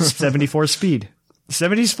 And 74 speed.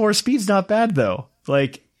 74 speed's not bad though.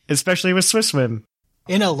 Like, especially with Swift Swim.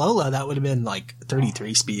 In Alola, that would have been like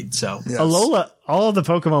 33 speed, so. Yes. Alola, all of the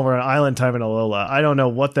Pokemon were on Island Time in Alola. I don't know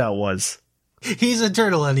what that was. He's a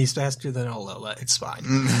turtle and he's faster than Alola. It's fine.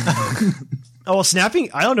 Oh, snapping?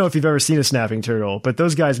 I don't know if you've ever seen a snapping turtle, but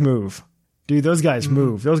those guys move. Dude, those guys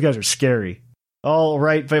move. Those guys are scary. All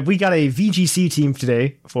right, but we got a VGC team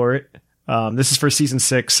today for it. This is for Season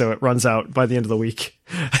 6, so it runs out by the end of the week.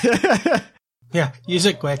 Yeah, use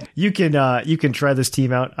it quick. You can try this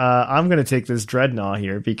team out. I'm going to take this Dreadnought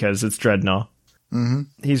here because it's Dreadnought. Mm-hmm.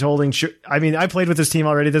 He's holding... I played with this team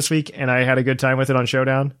already this week, and I had a good time with it on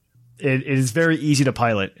Showdown. It is very easy to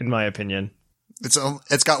pilot, in my opinion.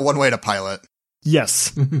 It's got one way to pilot.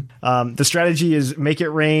 Yes. The strategy is make it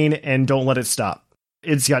rain and don't let it stop.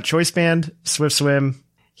 It's got Choice Band, Swift Swim.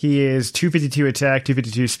 He is 252 attack,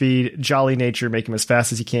 252 speed, Jolly Nature, make him as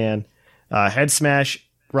fast as he can. Head Smash,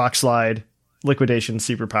 Rock Slide, Liquidation,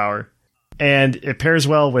 Superpower. And it pairs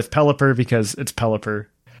well with Pelipper because it's Pelipper.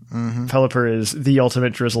 Mm-hmm. Pelipper is the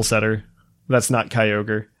ultimate Drizzle setter. That's not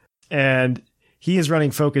Kyogre. And he is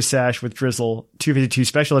running Focus Sash with Drizzle, 252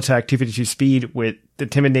 special attack, 252 speed with the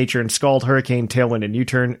Timid Nature and Scald, Hurricane, Tailwind, and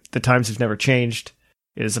U-Turn. The times have never changed.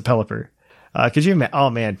 It is a Pelipper. Could you oh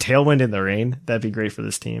man, Tailwind in the rain? That'd be great for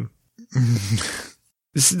this team.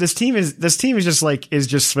 This team is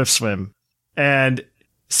just Swift Swim. And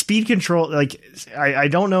speed control, like, I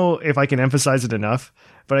don't know if I can emphasize it enough,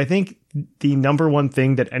 but I think the number one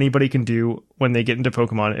thing that anybody can do when they get into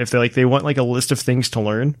Pokemon, if they want like a list of things to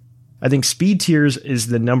learn, I think speed tiers is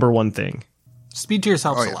the number one thing. Speed tiers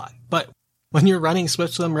helps a lot, but when you're running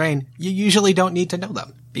Swift Swim Rain, you usually don't need to know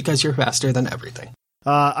them because you're faster than everything.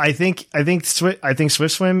 I think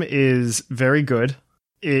Swift Swim is very good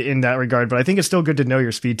in that regard, but I think it's still good to know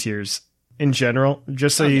your speed tiers in general,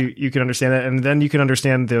 just so you can understand that, and then you can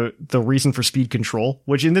understand the reason for speed control,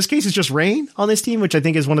 which in this case is just rain on this team, which I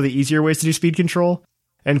think is one of the easier ways to do speed control.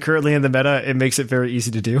 And currently in the meta, it makes it very easy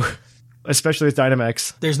to do, especially with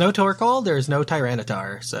Dynamax. There's no Torkoal, there's no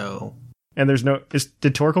Tyranitar, so... And there's no...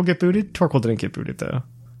 Did Torkoal get booted? Torkoal didn't get booted, though.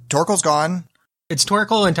 Torkoal's gone. It's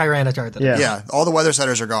Torkoal and Tyranitar. Yeah, all the weather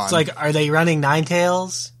setters are gone. It's like, are they running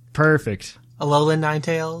Ninetales? Perfect. Alolan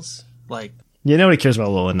Ninetales? Like... Yeah, nobody cares about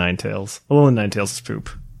Alolan Ninetales. Alolan Ninetales is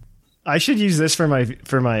poop. I should use this for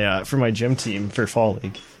my gym team for Fall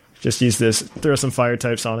League. Just use this, throw some fire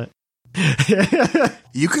types on it.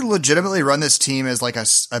 You could legitimately run this team as like a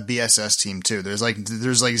BSS team too. There's like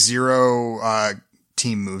zero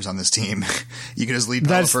team moves on this team. You can just lead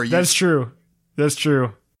Pelipper. That's true. That's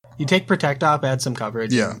true. You take Protect Off, add some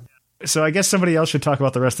coverage. Yeah. So I guess somebody else should talk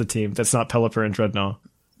about the rest of the team that's not Pelipper and Dreadnought.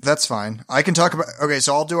 That's fine. I can talk about. Okay,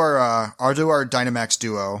 so I'll do our Dynamax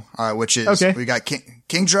duo, which is we got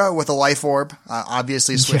Kingdra with a Life Orb,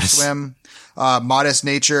 obviously Swift Swim, Modest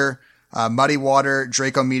Nature, Muddy Water,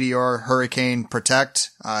 Draco Meteor, Hurricane, Protect.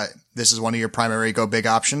 This is one of your primary go big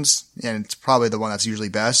options, and it's probably the one that's usually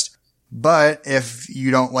best. But if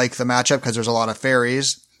you don't like the matchup because there's a lot of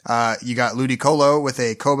fairies, you got Ludicolo with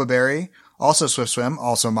a Koba Berry. Also Swift Swim,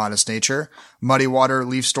 also Modest Nature, Muddy Water,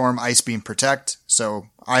 Leaf Storm, Ice Beam, Protect. So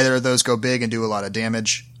either of those go big and do a lot of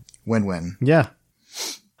damage. Win-win. Yeah.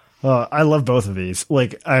 I love both of these.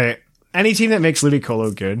 Like, any team that makes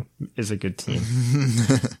Ludicolo good is a good team.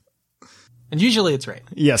 And usually it's rain.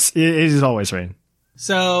 Yes, it is always rain.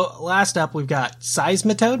 So last up, we've got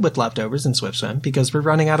Seismitoad with leftovers in Swift Swim because we're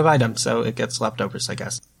running out of items, so it gets leftovers, I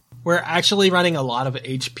guess. We're actually running a lot of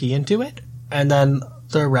HP into it, and then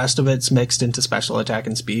the rest of it's mixed into special attack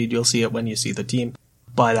and speed. You'll see it when you see the team.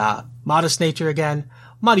 But Modest Nature again,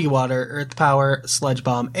 Muddy Water, Earth Power, Sludge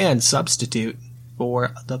Bomb, and Substitute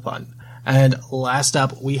for the fun. And last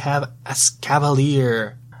up, we have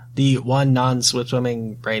Escavalier, the one non-Swift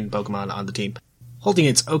Swimming rain Pokemon on the team, holding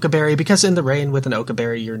its Oka Berry, because in the rain with an Oka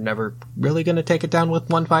Berry, you're never really going to take it down with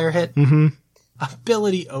one fire hit. Mm-hmm.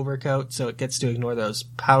 Ability Overcoat, so it gets to ignore those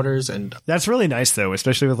powders. And that's really nice, though,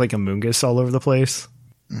 especially with like a Mungus all over the place.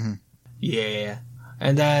 Mm-hmm. Yeah.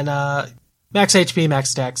 And then Max HP,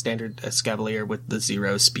 Max Attack, Standard Escavalier with the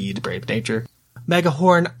 0 Speed, Brave Nature. Mega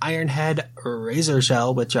Horn, Iron Head, Razor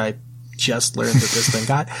Shell, which I just learned that this thing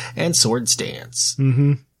got, and Sword Stance.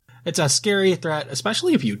 Mm-hmm. It's a scary threat,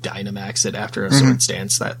 especially if you Dynamax it after a Sword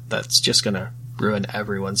Stance. That's just going to ruin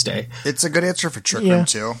everyone's day. It's a good answer for Trick Room,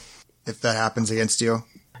 too, if that happens against you.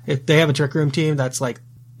 If they have a Trick Room team, that's like,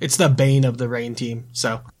 it's the bane of the rain team.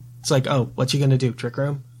 So it's like, oh, what you going to do, Trick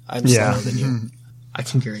Room? I'm slower than you. I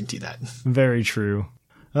can guarantee that. Very true.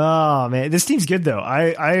 Oh, man. This team's good, though.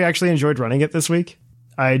 I actually enjoyed running it this week.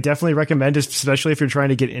 I definitely recommend it, especially if you're trying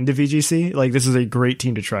to get into VGC. Like, this is a great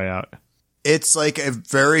team to try out. It's like a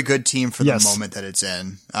very good team for the moment that it's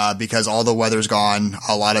in, because all the weather's gone.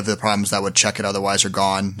 A lot of the problems that would check it otherwise are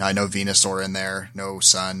gone. I know Venusaur in there, no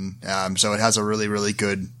sun. So it has a really, really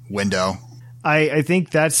good window. I think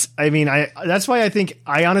that's why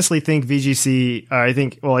I honestly think VGC, I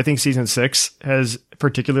think season 6 has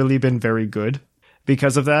particularly been very good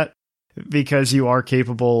because of that, because you are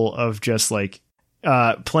capable of just like,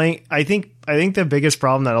 playing. I think the biggest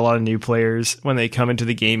problem that a lot of new players when they come into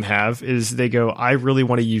the game have is they go, I really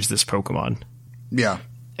want to use this Pokemon. Yeah.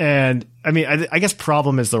 And I mean, I guess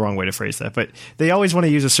problem is the wrong way to phrase that, but they always want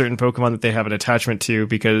to use a certain Pokemon that they have an attachment to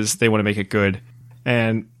because they want to make it good.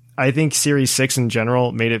 And I think Series 6 in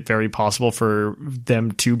general made it very possible for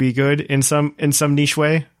them to be good in some niche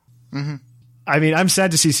way. Mm-hmm. I mean, I'm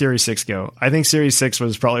sad to see Series 6 go. I think Series 6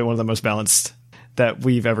 was probably one of the most balanced that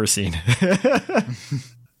we've ever seen.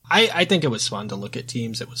 I think it was fun to look at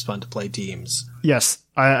teams. It was fun to play teams. Yes.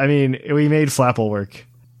 I mean, we made Flapple work,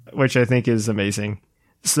 which I think is amazing.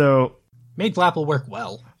 So made Flapple work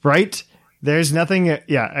well. Right? There's nothing.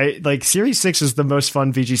 Yeah. Like Series 6 is the most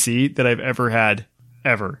fun VGC that I've ever had.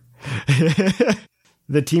 Ever.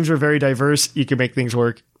 The teams were very diverse. You could make things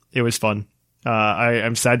work. It was fun.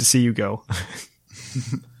 I'm sad to see you go.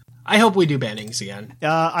 I hope we do bannings again.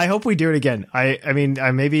 I hope we do it again. I mean,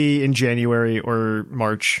 maybe in January or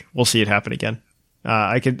March, we'll see it happen again.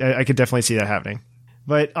 I could definitely see that happening.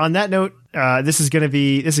 But on that note, this is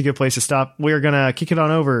a good place to stop. We're going to kick it on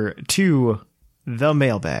over to the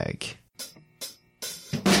mailbag.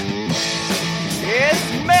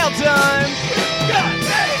 It's mail time!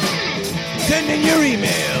 Send in your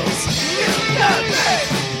emails!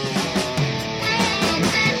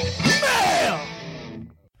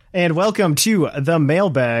 And welcome to the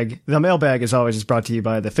mailbag. The mailbag, as always, is brought to you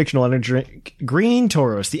by the fictional energy drink Green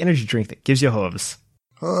Tauros, the energy drink that gives you hooves.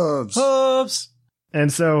 Hooves!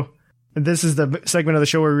 And so, this is the segment of the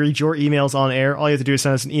show where we read your emails on air. All you have to do is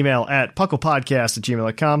send us an email at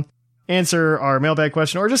pucklepodcast@gmail.com. Answer our mailbag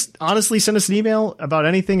question, or just honestly send us an email about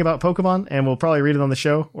anything about Pokemon, and we'll probably read it on the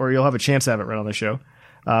show, or you'll have a chance to have it read on the show.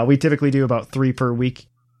 We typically do about 3 per week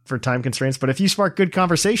for time constraints, but if you spark good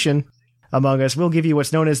conversation among us, we'll give you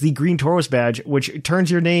what's known as the Green Tauros badge, which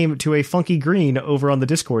turns your name to a funky green over on the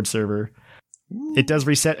Discord server. It does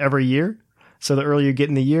reset every year, so the earlier you get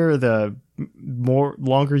in the year, the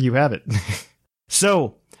longer you have it.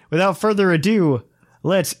 So, without further ado,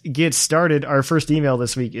 let's get started. Our first email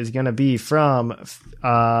this week is going to be from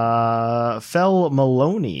Fel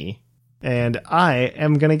Maloney, and I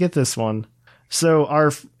am going to get this one. So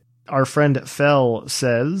our friend Fel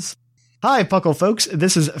says, "Hi, Puckle folks.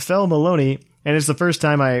 This is Fel Maloney, and it's the first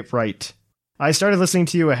time I write. I started listening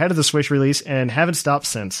to you ahead of the Switch release and haven't stopped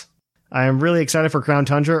since. I am really excited for Crown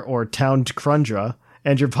Tundra or Town Crundra,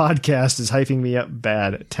 and your podcast is hyping me up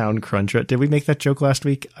bad. Town Crundra. Did we make that joke last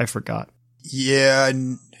week? I forgot. Yeah,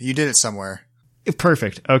 you did it somewhere.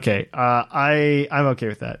 Perfect. Okay. I'm okay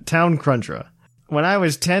with that. Town Crundra. When I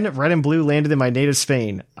was 10, Red and Blue landed in my native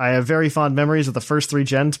Spain. I have very fond memories of the first 3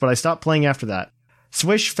 gens, but I stopped playing after that.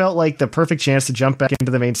 Swish felt like the perfect chance to jump back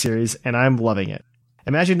into the main series, and I'm loving it.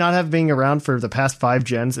 Imagine not having been around for the past 5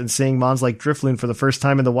 gens and seeing mons like Drifloon for the first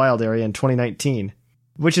time in the wild area in 2019.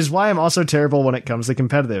 Which is why I'm also terrible when it comes to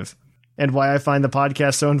competitive. And why I find the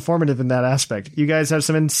podcast so informative in that aspect. You guys have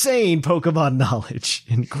some insane Pokemon knowledge,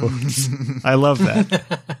 in quotes. I love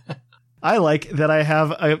that. I like that I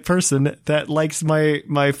have a person that likes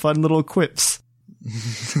my fun little quips.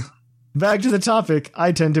 Back to the topic,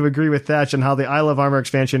 I tend to agree with Thatch on how the Isle of Armor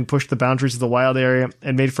expansion pushed the boundaries of the wild area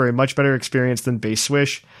and made for a much better experience than base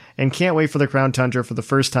Swish, and can't wait for the Crown Tundra for the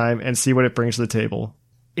first time and see what it brings to the table.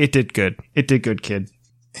 It did good. It did good, kid.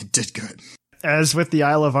 It did good. As with the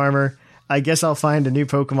Isle of Armor, I guess I'll find a new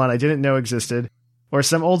Pokemon I didn't know existed, or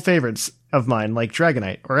some old favorites of mine like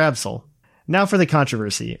Dragonite or Absol. Now for the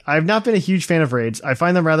controversy. I've not been a huge fan of raids. I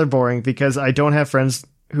find them rather boring because I don't have friends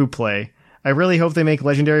who play. I really hope they make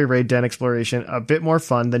Legendary Raid Den exploration a bit more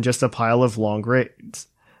fun than just a pile of long raids.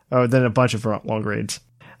 Oh, than a bunch of long raids.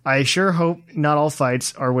 I sure hope not all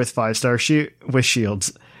fights are with 5-star with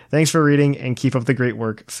shields. Thanks for reading and keep up the great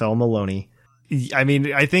work, Fel Maloney. I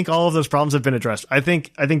mean, I think all of those problems have been addressed. I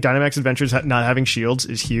think Dynamax Adventures not having shields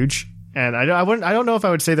is huge, and I don't know if I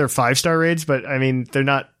would say they're 5-star raids, but I mean they're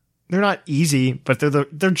not easy, but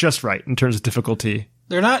they're just right in terms of difficulty.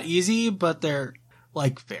 They're not easy, but they're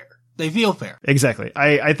like fair. They feel fair. Exactly.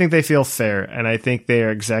 I think they feel fair, and I think they are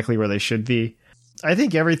exactly where they should be. I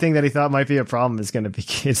think everything that he thought might be a problem is going to be,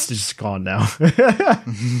 it's just gone now.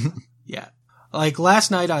 Yeah. Like last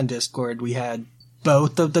night on Discord, we had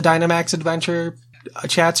both of the Dynamax Adventure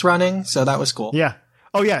chats running, so that was cool. Yeah.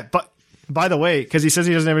 Oh, yeah. But by the way, because he says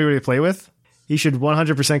he doesn't have anybody to play with, he should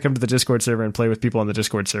 100% come to the Discord server and play with people on the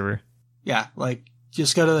Discord server. Yeah. Like,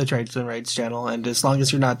 just go to the Trades and Raids channel, and as long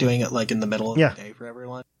as you're not doing it like in the middle of the day for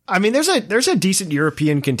everyone. I mean, there's a decent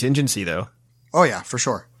European contingency, though. Oh, yeah, for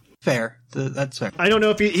sure. Fair. That's fair. I don't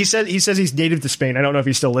know if he says he's native to Spain. I don't know if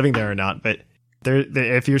he's still living there or not, but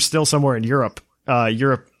if you're still somewhere in Europe,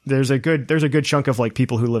 there's a good chunk of like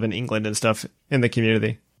people who live in England and stuff in the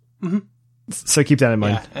community. Mm-hmm. So keep that in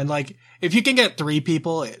mind. Yeah, and like if you can get 3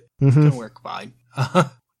 people, it can work fine.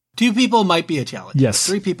 2 people might be a challenge. Yes,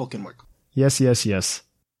 3 people can work. Yes.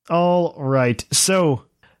 All right. So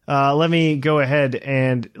let me go ahead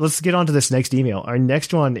and let's get on to this next email. Our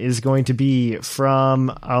next one is going to be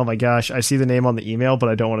from, oh my gosh, I see the name on the email, but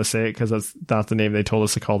I don't want to say it because that's not the name they told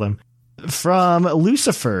us to call them. From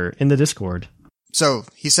Lucifer in the Discord. So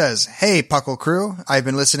he says, "Hey, Puckle crew, I've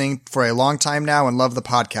been listening for a long time now and love the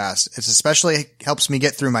podcast. It especially helps me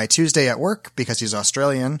get through my Tuesday at work because he's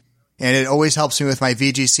Australian. And it always helps me with my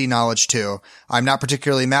VGC knowledge too. I'm not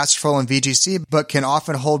particularly masterful in VGC, but can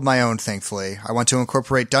often hold my own, thankfully. I want to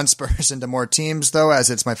incorporate Dunsparce into more teams, though, as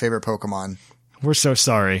it's my favorite Pokemon." We're so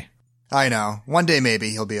sorry. I know. One day maybe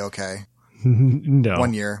he'll be okay. No.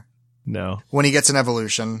 1 year. No. When he gets an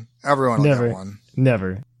evolution, everyone will get one.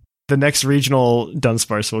 Never. The next regional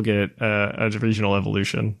Dunsparce will get a regional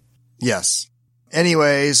evolution. Yes.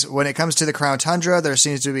 Anyways, when it comes to the Crown Tundra, there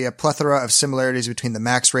seems to be a plethora of similarities between the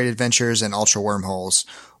max raid adventures and ultra wormholes.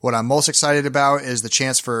 What I'm most excited about is the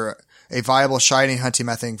chance for a viable shiny hunting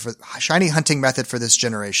method for this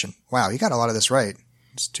generation. Wow, you got a lot of this right.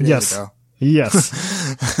 It's 2 days ago. Yes.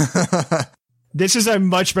 This is a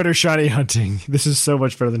much better shiny hunting. This is so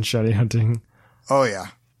much better than shiny hunting. Oh yeah.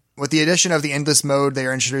 With the addition of the endless mode they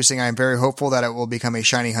are introducing, I am very hopeful that it will become a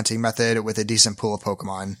shiny hunting method with a decent pool of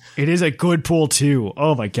Pokemon. It is a good pool too.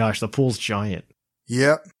 Oh my gosh, the pool's giant.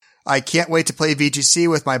 Yep. I can't wait to play VGC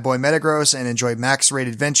with my boy Metagross and enjoy max raid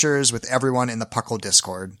adventures with everyone in the Puckle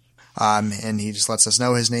Discord. And he just lets us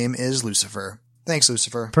know his name is Lucifer. Thanks,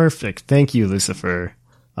 Lucifer. Perfect. Thank you, Lucifer.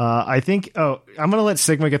 I'm going to let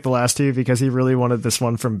Sigma get the last 2 because he really wanted this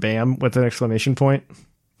one from Bam with an exclamation point.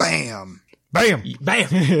 Bam! Bam! Bam!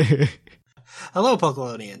 Hello,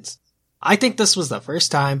 Pokelonians. I think this was the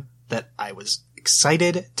first time that I was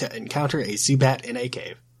excited to encounter a Zubat in a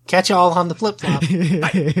cave. Catch y'all on the flip-flop.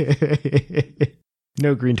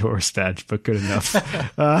 No green Taurus badge, but good enough.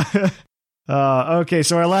 Okay,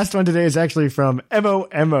 so our last one today is actually from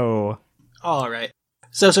Emo. All right.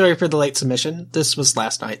 So sorry for the late submission. This was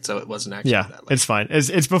last night, so it wasn't actually that late. It's fine.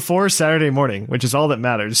 It's before Saturday morning, which is all that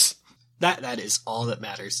matters. That is all that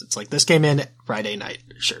matters. It's like this came in Friday night.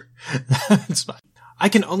 Sure. It's fine. I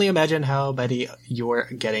can only imagine how many you're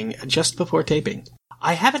getting just before taping.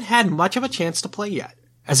 I haven't had much of a chance to play yet,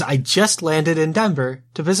 as I just landed in Denver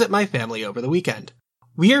to visit my family over the weekend.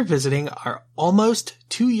 We are visiting our almost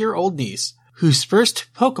 2-year-old niece, whose first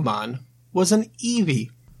Pokemon was an Eevee.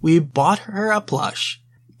 We bought her a plush,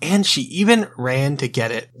 and she even ran to get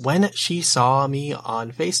it when she saw me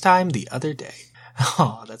on FaceTime the other day.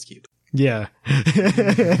 Aw, that's cute. Yeah.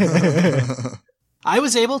 I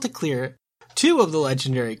was able to clear 2 of the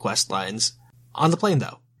legendary quest lines on the plane,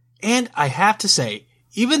 though. And I have to say,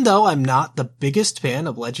 even though I'm not the biggest fan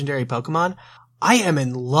of legendary Pokemon, I am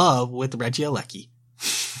in love with Regieleki.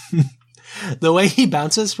 The way he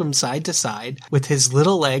bounces from side to side with his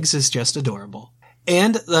little legs is just adorable.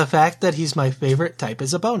 And the fact that he's my favorite type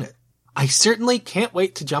as a Bonnet. I certainly can't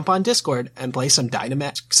wait to jump on Discord and play some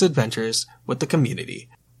Dynamax Adventures with the community.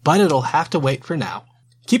 But it'll have to wait for now.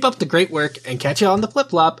 Keep up the great work and catch you on the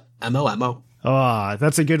flip-flop. MOMO. Oh,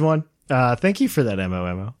 that's a good one. Thank you for that,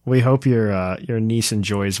 MOMO. We hope your niece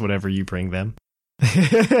enjoys whatever you bring them.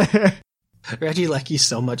 Regieleki's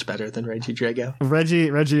so much better than Regidrago.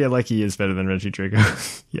 Regieleki is better than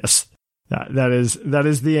Regidrago. Yes, that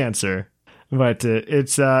is the answer. But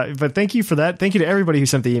but thank you for that. Thank you to everybody who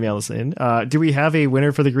sent the emails in. Do we have a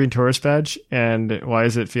winner for the Green Taurus badge? And why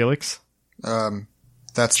is it Felix?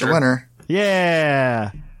 That's sure. The winner.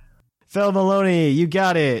 Yeah, Phil Maloney, you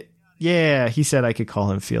got it. Yeah, he said I could call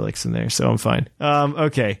him Felix in there, so I'm fine.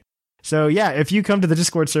 Okay. So yeah, if you come to the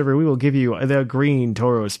Discord server, we will give you the Green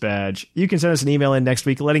Tauros badge. You can send us an email in next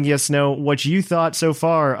week letting us know what you thought so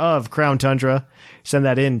far of Crown Tundra. Send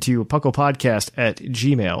that in to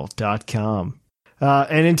pucklepodcast@gmail.com.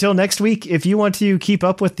 And until next week, if you want to keep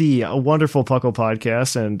up with the wonderful Puckle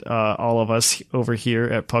Podcast and all of us over here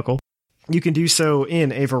at Puckle, you can do so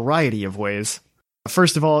in a variety of ways.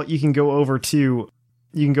 First of all, you can go over to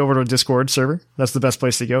a Discord server. That's the best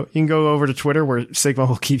place to go. You can go over to Twitter, where Sigma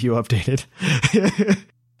will keep you updated.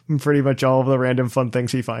 Pretty much all of the random fun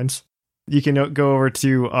things he finds. You can go over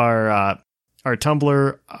to our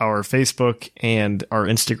Tumblr, our Facebook, and our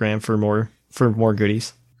Instagram for more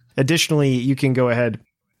goodies. Additionally, you can go ahead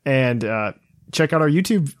and check out our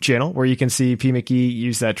YouTube channel, where you can see P. McGee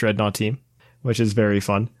use that Dreadnought team, which is very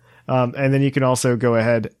fun. And then you can also go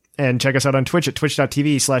ahead and check us out on Twitch at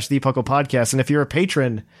twitch.tv/thepucklepodcast. And if you're a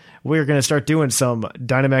patron, we're going to start doing some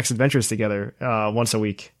Dynamax Adventures together once a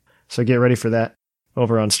week. So get ready for that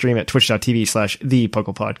over on stream at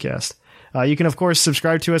twitch.tv/thepucklepodcast. You can, of course,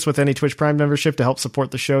 subscribe to us with any Twitch Prime membership to help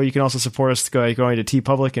support the show. You can also support us going to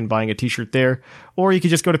TeePublic and buying a t-shirt there. Or you can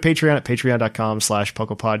just go to Patreon at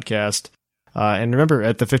patreon.com/pucklepodcast. And remember,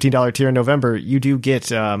 at the $15 tier in November, you do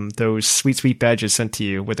get those sweet, sweet badges sent to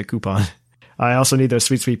you with a coupon. I also need those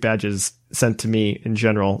sweet, sweet badges sent to me in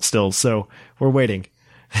general still, so we're waiting.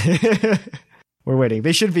 We're waiting.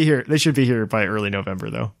 They should be here. They should be here by early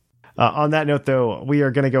November, though. On that note, though, we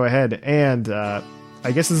are going to go ahead and I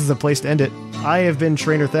guess this is a place to end it. I have been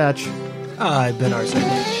Trainer Thatch. I've been Arsene.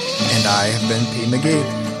 And I have been P. McGee.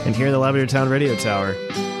 And here in the Lavender Town Radio Tower,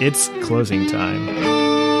 it's closing time.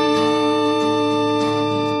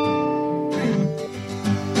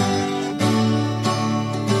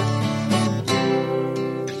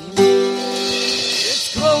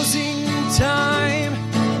 Time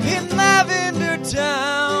in Lavender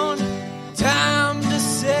Town, time to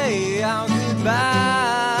say our goodbyes.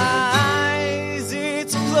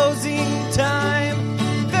 It's closing time.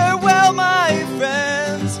 Farewell, my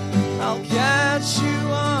friends. I'll catch you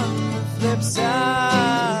on the flip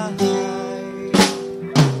side.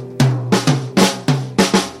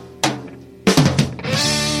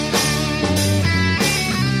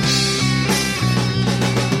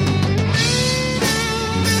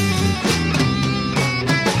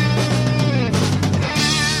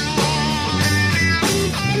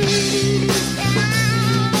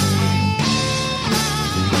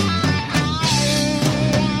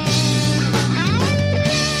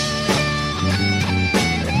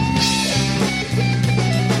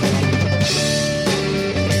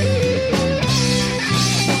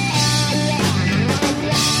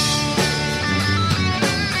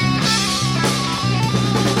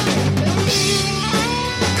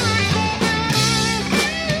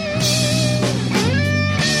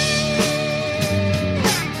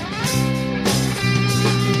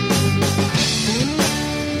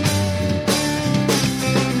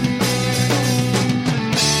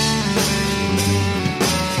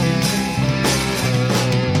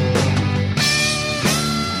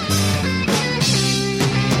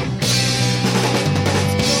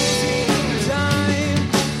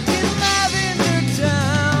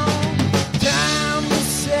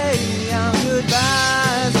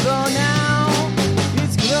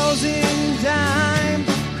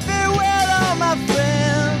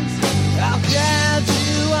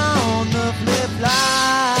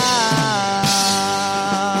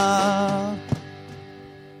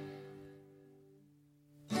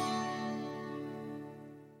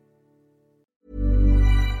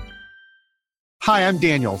 Hi, I'm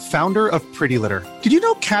Daniel, founder of Pretty Litter. Did you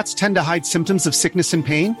know cats tend to hide symptoms of sickness and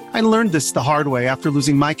pain? I learned this the hard way after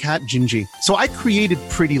losing my cat, Gingy. So I created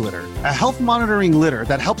Pretty Litter, a health monitoring litter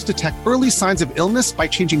that helps detect early signs of illness by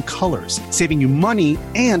changing colors, saving you money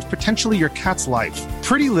and potentially your cat's life.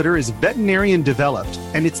 Pretty Litter is veterinarian developed,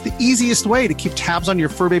 and it's the easiest way to keep tabs on your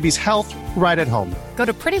fur baby's health right at home. Go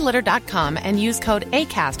to prettylitter.com and use code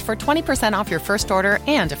ACAST for 20% off your first order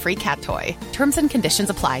and a free cat toy. Terms and conditions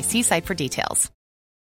apply. See site for details.